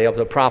than anybody else,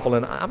 but prideful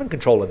and I'm in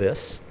control of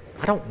this.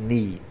 I don't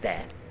need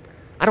that.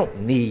 I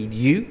don't need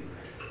you.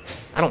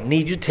 I don't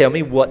need you to tell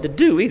me what to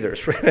do either.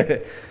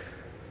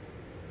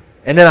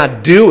 And then I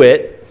do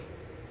it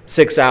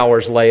 6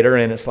 hours later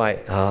and it's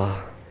like,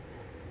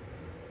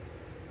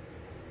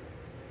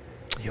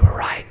 you were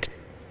right.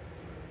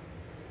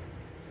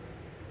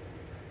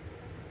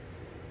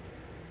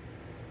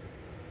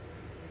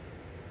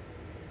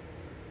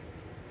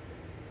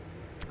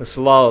 This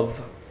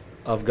love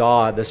of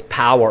God, this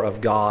power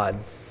of God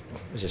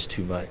is just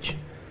too much.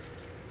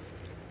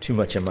 Too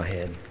much in my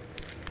head.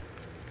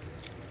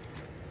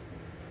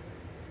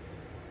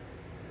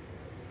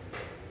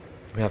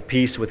 We have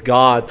peace with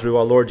God through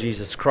our Lord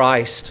Jesus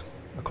Christ,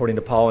 according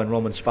to Paul in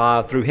Romans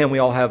 5. Through Him we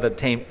all have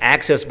obtained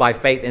access by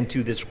faith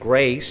into this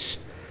grace,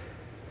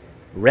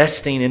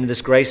 resting in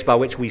this grace by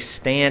which we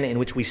stand, in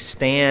which we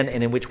stand,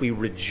 and in which we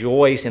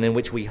rejoice, and in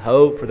which we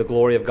hope for the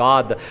glory of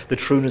God, the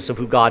trueness of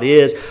who God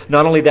is.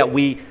 Not only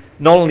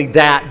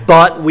that,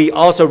 but we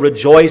also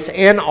rejoice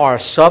in our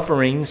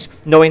sufferings,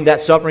 knowing that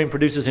suffering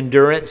produces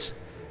endurance,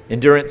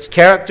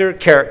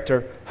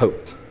 character,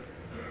 hope.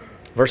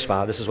 Verse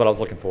 5, this is what I was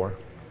looking for.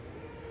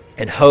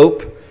 And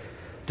hope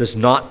does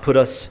not put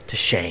us to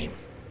shame.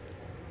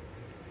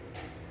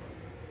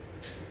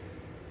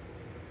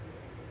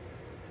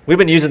 We've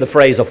been using the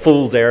phrase a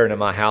fool's errand in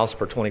my house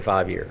for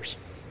 25 years.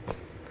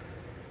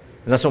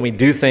 And that's when we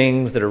do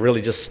things that are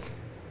really just,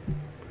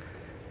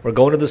 we're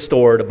going to the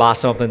store to buy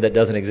something that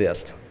doesn't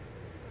exist.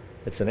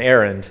 It's an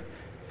errand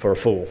for a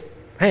fool.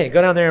 Hey,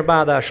 go down there and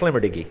buy the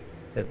Schlimmerdiggy.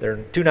 They're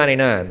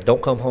 $2.99.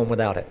 Don't come home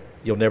without it.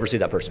 You'll never see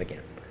that person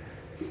again.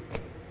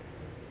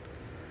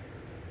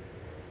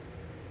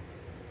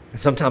 And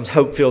sometimes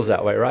hope feels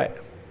that way, right?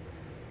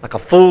 Like a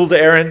fool's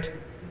errand.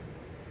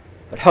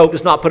 But hope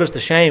does not put us to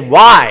shame.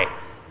 Why?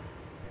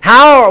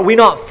 How are we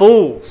not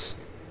fools?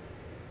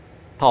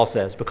 Paul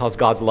says, because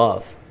God's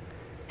love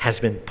has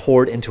been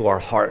poured into our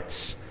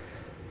hearts.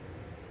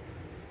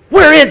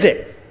 Where is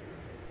it?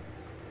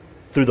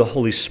 Through the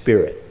Holy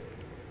Spirit,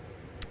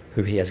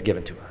 who He has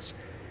given to us.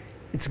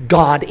 It's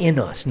God in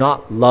us,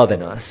 not love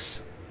in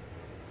us.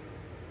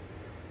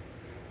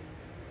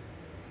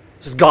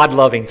 This is God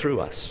loving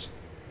through us.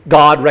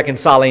 God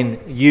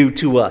reconciling you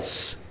to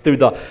us through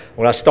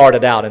when I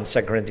started out in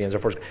 2 Corinthians,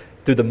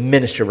 through the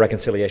ministry of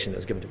reconciliation that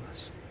was given to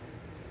us.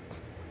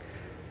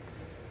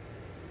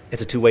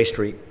 It's a two-way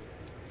street,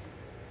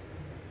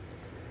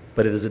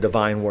 but it is a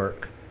divine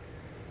work.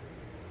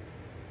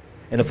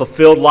 And a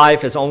fulfilled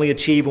life is only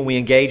achieved when we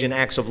engage in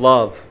acts of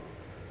love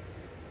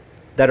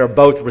that are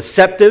both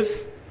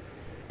receptive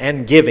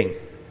and giving.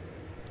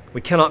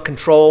 We cannot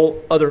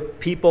control other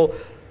people,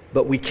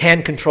 but we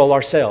can control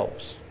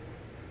ourselves.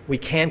 We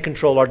can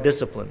control our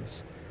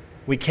disciplines.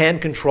 We can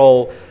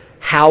control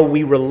how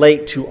we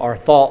relate to our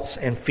thoughts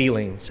and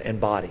feelings and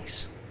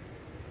bodies.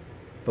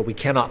 But we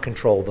cannot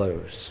control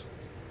those.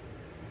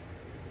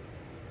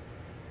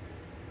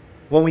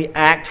 When we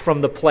act from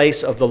the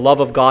place of the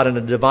love of God in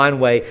a divine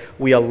way,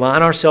 we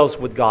align ourselves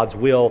with God's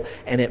will,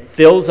 and it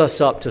fills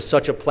us up to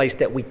such a place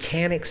that we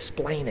can't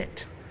explain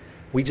it.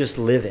 We just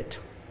live it.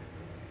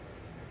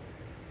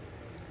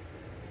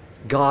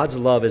 God's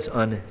love is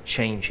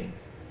unchanging.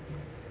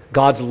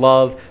 God's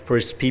love for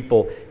His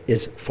people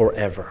is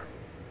forever.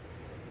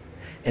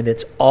 And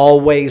it's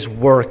always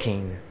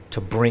working to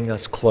bring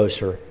us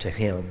closer to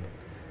Him.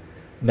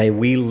 May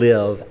we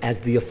live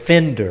as the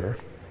offender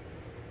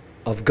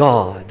of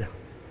God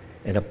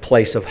in a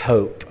place of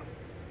hope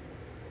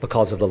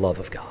because of the love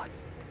of God.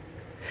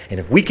 And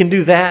if we can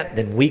do that,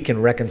 then we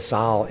can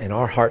reconcile in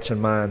our hearts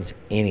and minds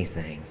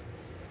anything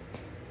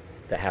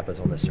that happens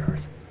on this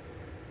earth,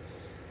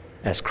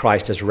 as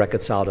Christ has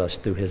reconciled us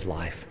through his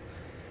life,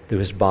 through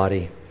his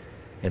body,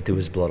 and through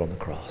his blood on the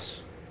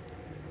cross.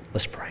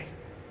 Let's pray.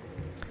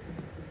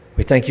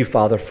 We thank you,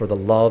 Father, for the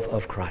love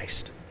of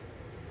Christ,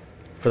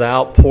 for the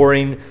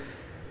outpouring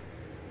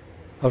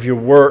of your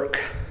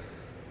work,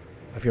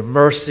 of your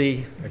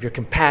mercy, of your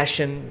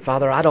compassion.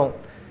 Father, I don't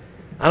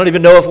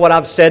even know if what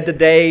I've said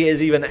today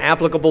is even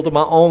applicable to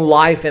my own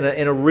life in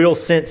a real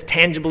sense,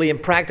 tangibly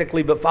and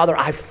practically, but Father,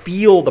 I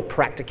feel the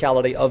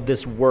practicality of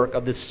this work,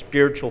 of this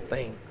spiritual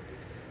thing.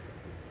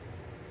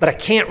 But I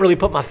can't really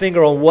put my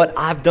finger on what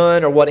I've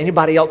done or what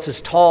anybody else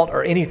has taught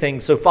or anything.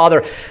 So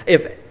Father,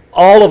 if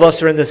all of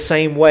us are in the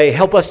same way,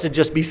 help us to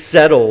just be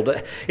settled.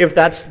 If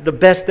that's the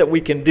best that we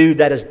can do,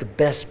 that is the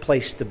best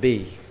place to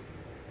be.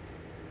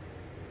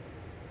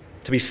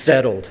 To be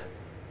settled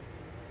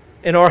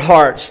in our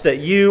hearts that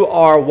you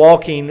are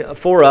walking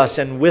for us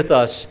and with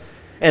us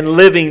and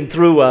living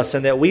through us,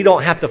 and that we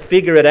don't have to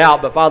figure it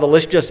out, but Father,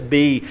 let's just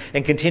be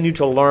and continue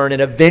to learn,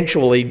 and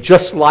eventually,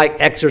 just like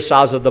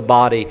exercise of the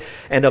body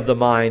and of the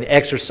mind,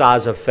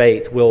 exercise of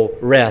faith will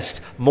rest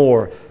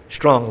more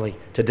strongly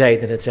today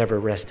than it's ever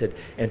rested,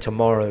 and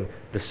tomorrow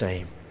the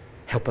same.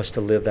 Help us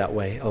to live that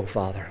way, oh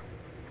Father,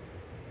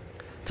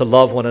 to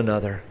love one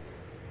another,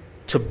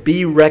 to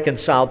be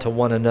reconciled to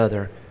one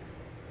another,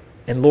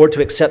 and Lord,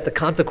 to accept the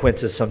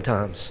consequences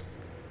sometimes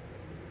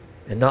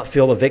and not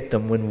feel a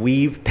victim when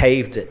we've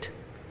paved it.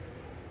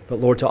 But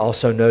Lord, to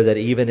also know that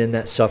even in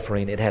that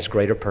suffering, it has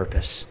greater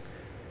purpose.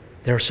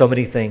 There are so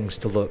many things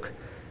to look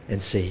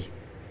and see.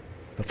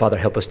 But Father,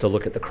 help us to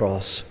look at the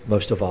cross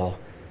most of all.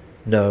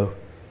 No,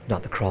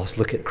 not the cross.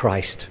 Look at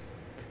Christ,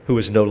 who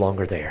is no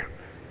longer there,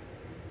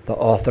 the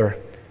author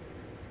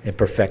and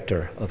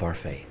perfecter of our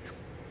faith.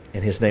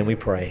 In his name we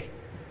pray.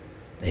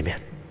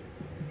 Amen.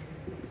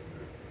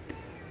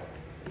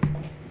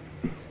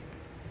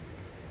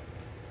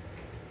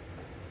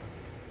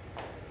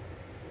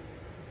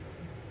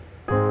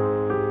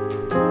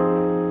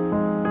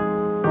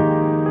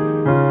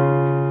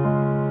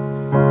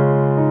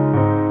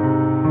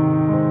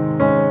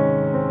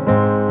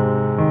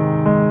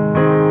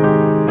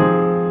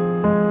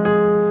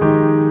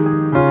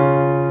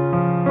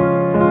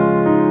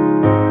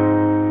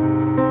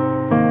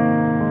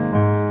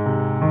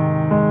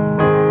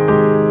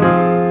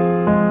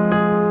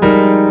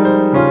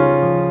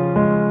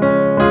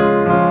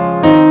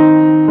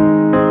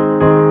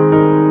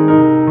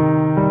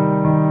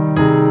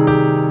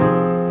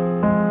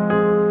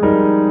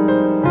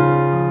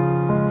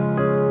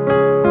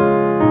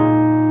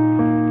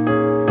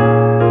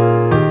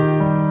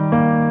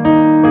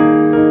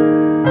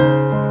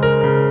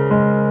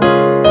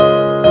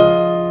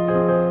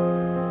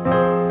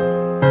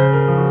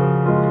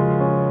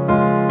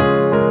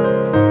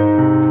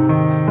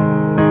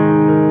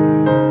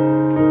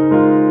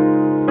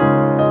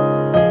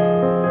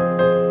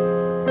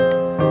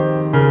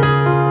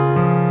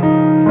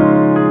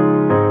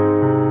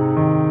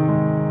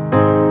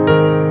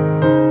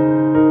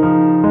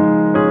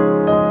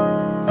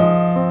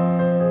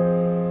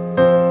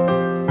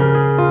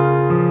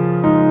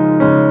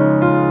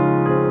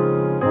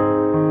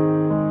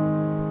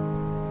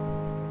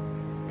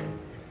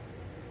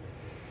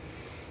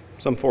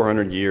 Some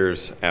 400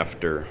 years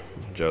after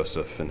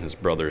Joseph and his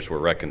brothers were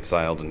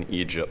reconciled in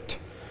Egypt,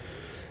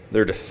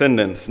 their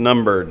descendants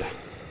numbered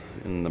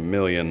in the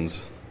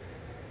millions,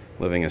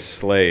 living as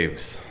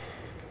slaves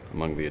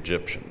among the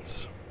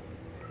Egyptians.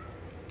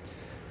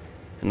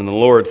 And in the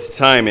Lord's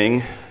timing,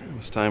 it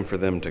was time for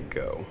them to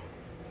go.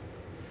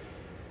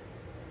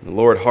 The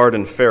Lord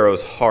hardened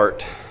Pharaoh's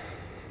heart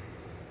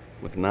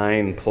with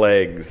 9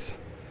 plagues,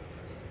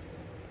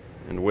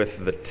 and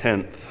with the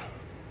 10th,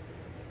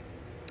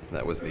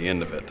 that was the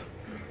end of it.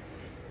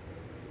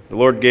 The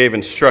Lord gave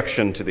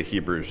instruction to the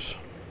Hebrews.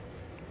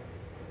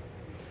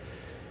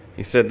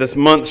 He said, "This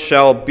month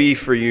shall be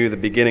for you the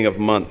beginning of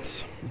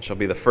months. It shall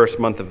be the first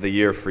month of the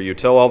year for you.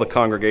 Tell all the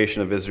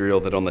congregation of Israel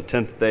that on the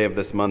 10th day of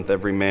this month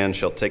every man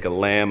shall take a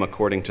lamb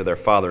according to their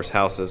father's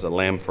houses, a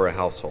lamb for a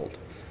household.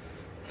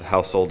 If the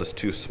household is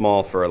too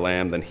small for a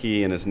lamb, then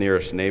he and his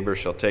nearest neighbor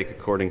shall take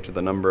according to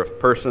the number of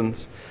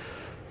persons,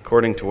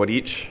 according to what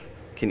each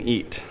can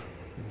eat.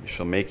 You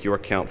shall make your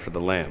count for the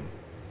lamb.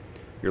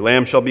 Your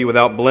lamb shall be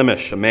without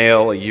blemish, a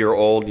male, a year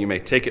old. You may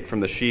take it from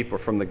the sheep or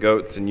from the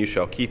goats, and you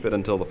shall keep it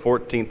until the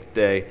 14th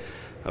day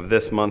of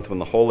this month, when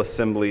the whole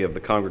assembly of the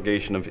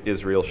congregation of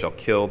Israel shall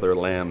kill their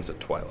lambs at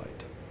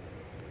twilight.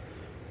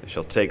 They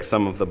shall take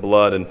some of the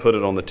blood and put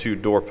it on the 2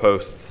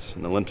 doorposts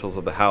and the lintels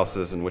of the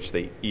houses in which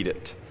they eat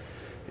it.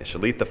 They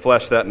shall eat the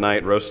flesh that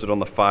night, roasted on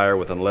the fire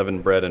with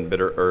unleavened bread and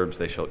bitter herbs.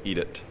 They shall eat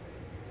it.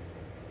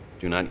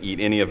 Do not eat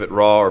any of it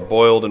raw or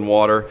boiled in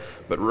water,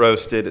 but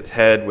roasted, its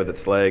head with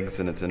its legs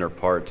and its inner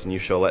parts, and you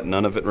shall let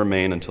none of it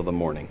remain until the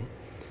morning.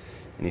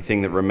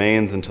 Anything that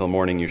remains until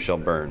morning you shall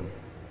burn.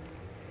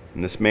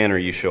 In this manner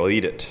you shall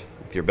eat it,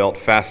 with your belt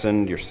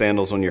fastened, your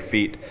sandals on your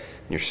feet,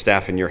 and your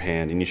staff in your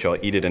hand, and you shall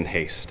eat it in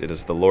haste. It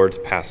is the Lord's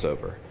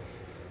Passover.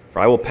 For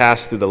I will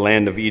pass through the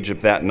land of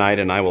Egypt that night,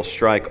 and I will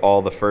strike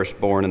all the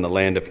firstborn in the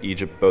land of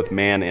Egypt, both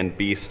man and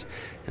beast,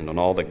 and on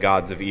all the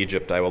gods of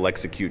Egypt I will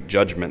execute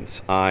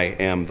judgments. I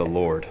am the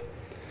Lord.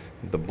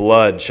 The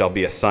blood shall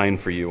be a sign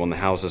for you on the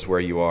houses where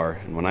you are,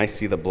 and when I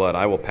see the blood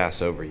I will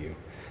pass over you.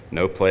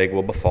 No plague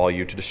will befall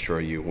you to destroy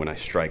you when I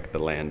strike the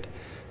land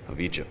of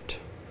Egypt.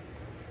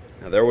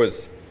 Now there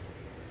was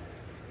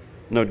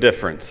no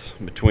difference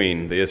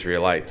between the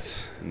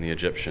Israelites and the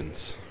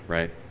Egyptians,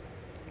 right?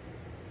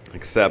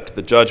 Except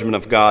the judgment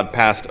of God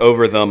passed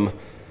over them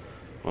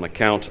on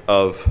account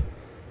of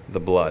the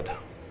blood.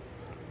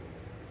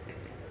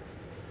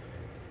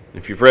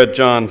 If you've read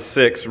John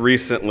 6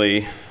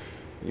 recently,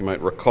 you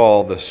might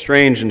recall the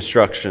strange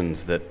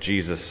instructions that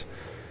Jesus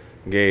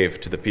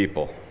gave to the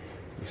people.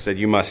 He said,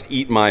 "You must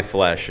eat my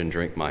flesh and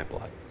drink my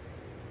blood."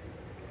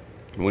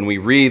 And when we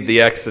read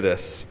the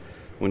Exodus,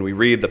 when we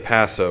read the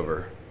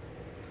Passover,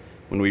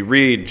 when we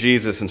read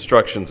Jesus'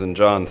 instructions in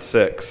John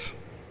 6,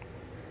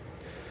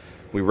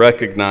 we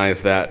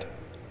recognize that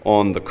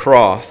on the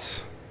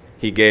cross,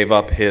 he gave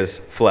up his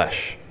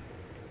flesh.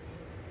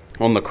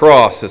 On the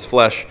cross, his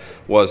flesh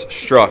was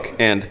struck,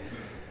 and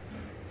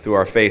through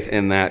our faith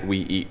in that, we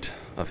eat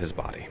of his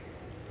body.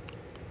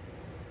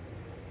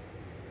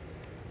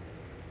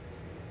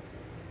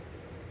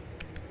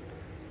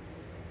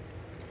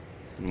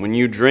 And when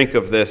you drink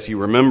of this, you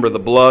remember the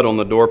blood on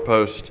the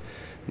doorpost,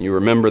 and you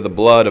remember the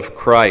blood of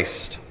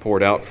Christ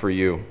poured out for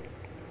you,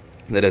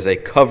 that is a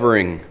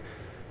covering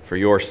for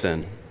your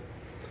sin,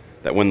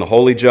 that when the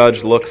holy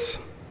judge looks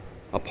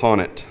upon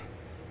it,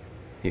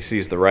 he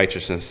sees the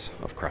righteousness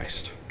of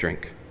Christ.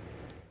 Drink.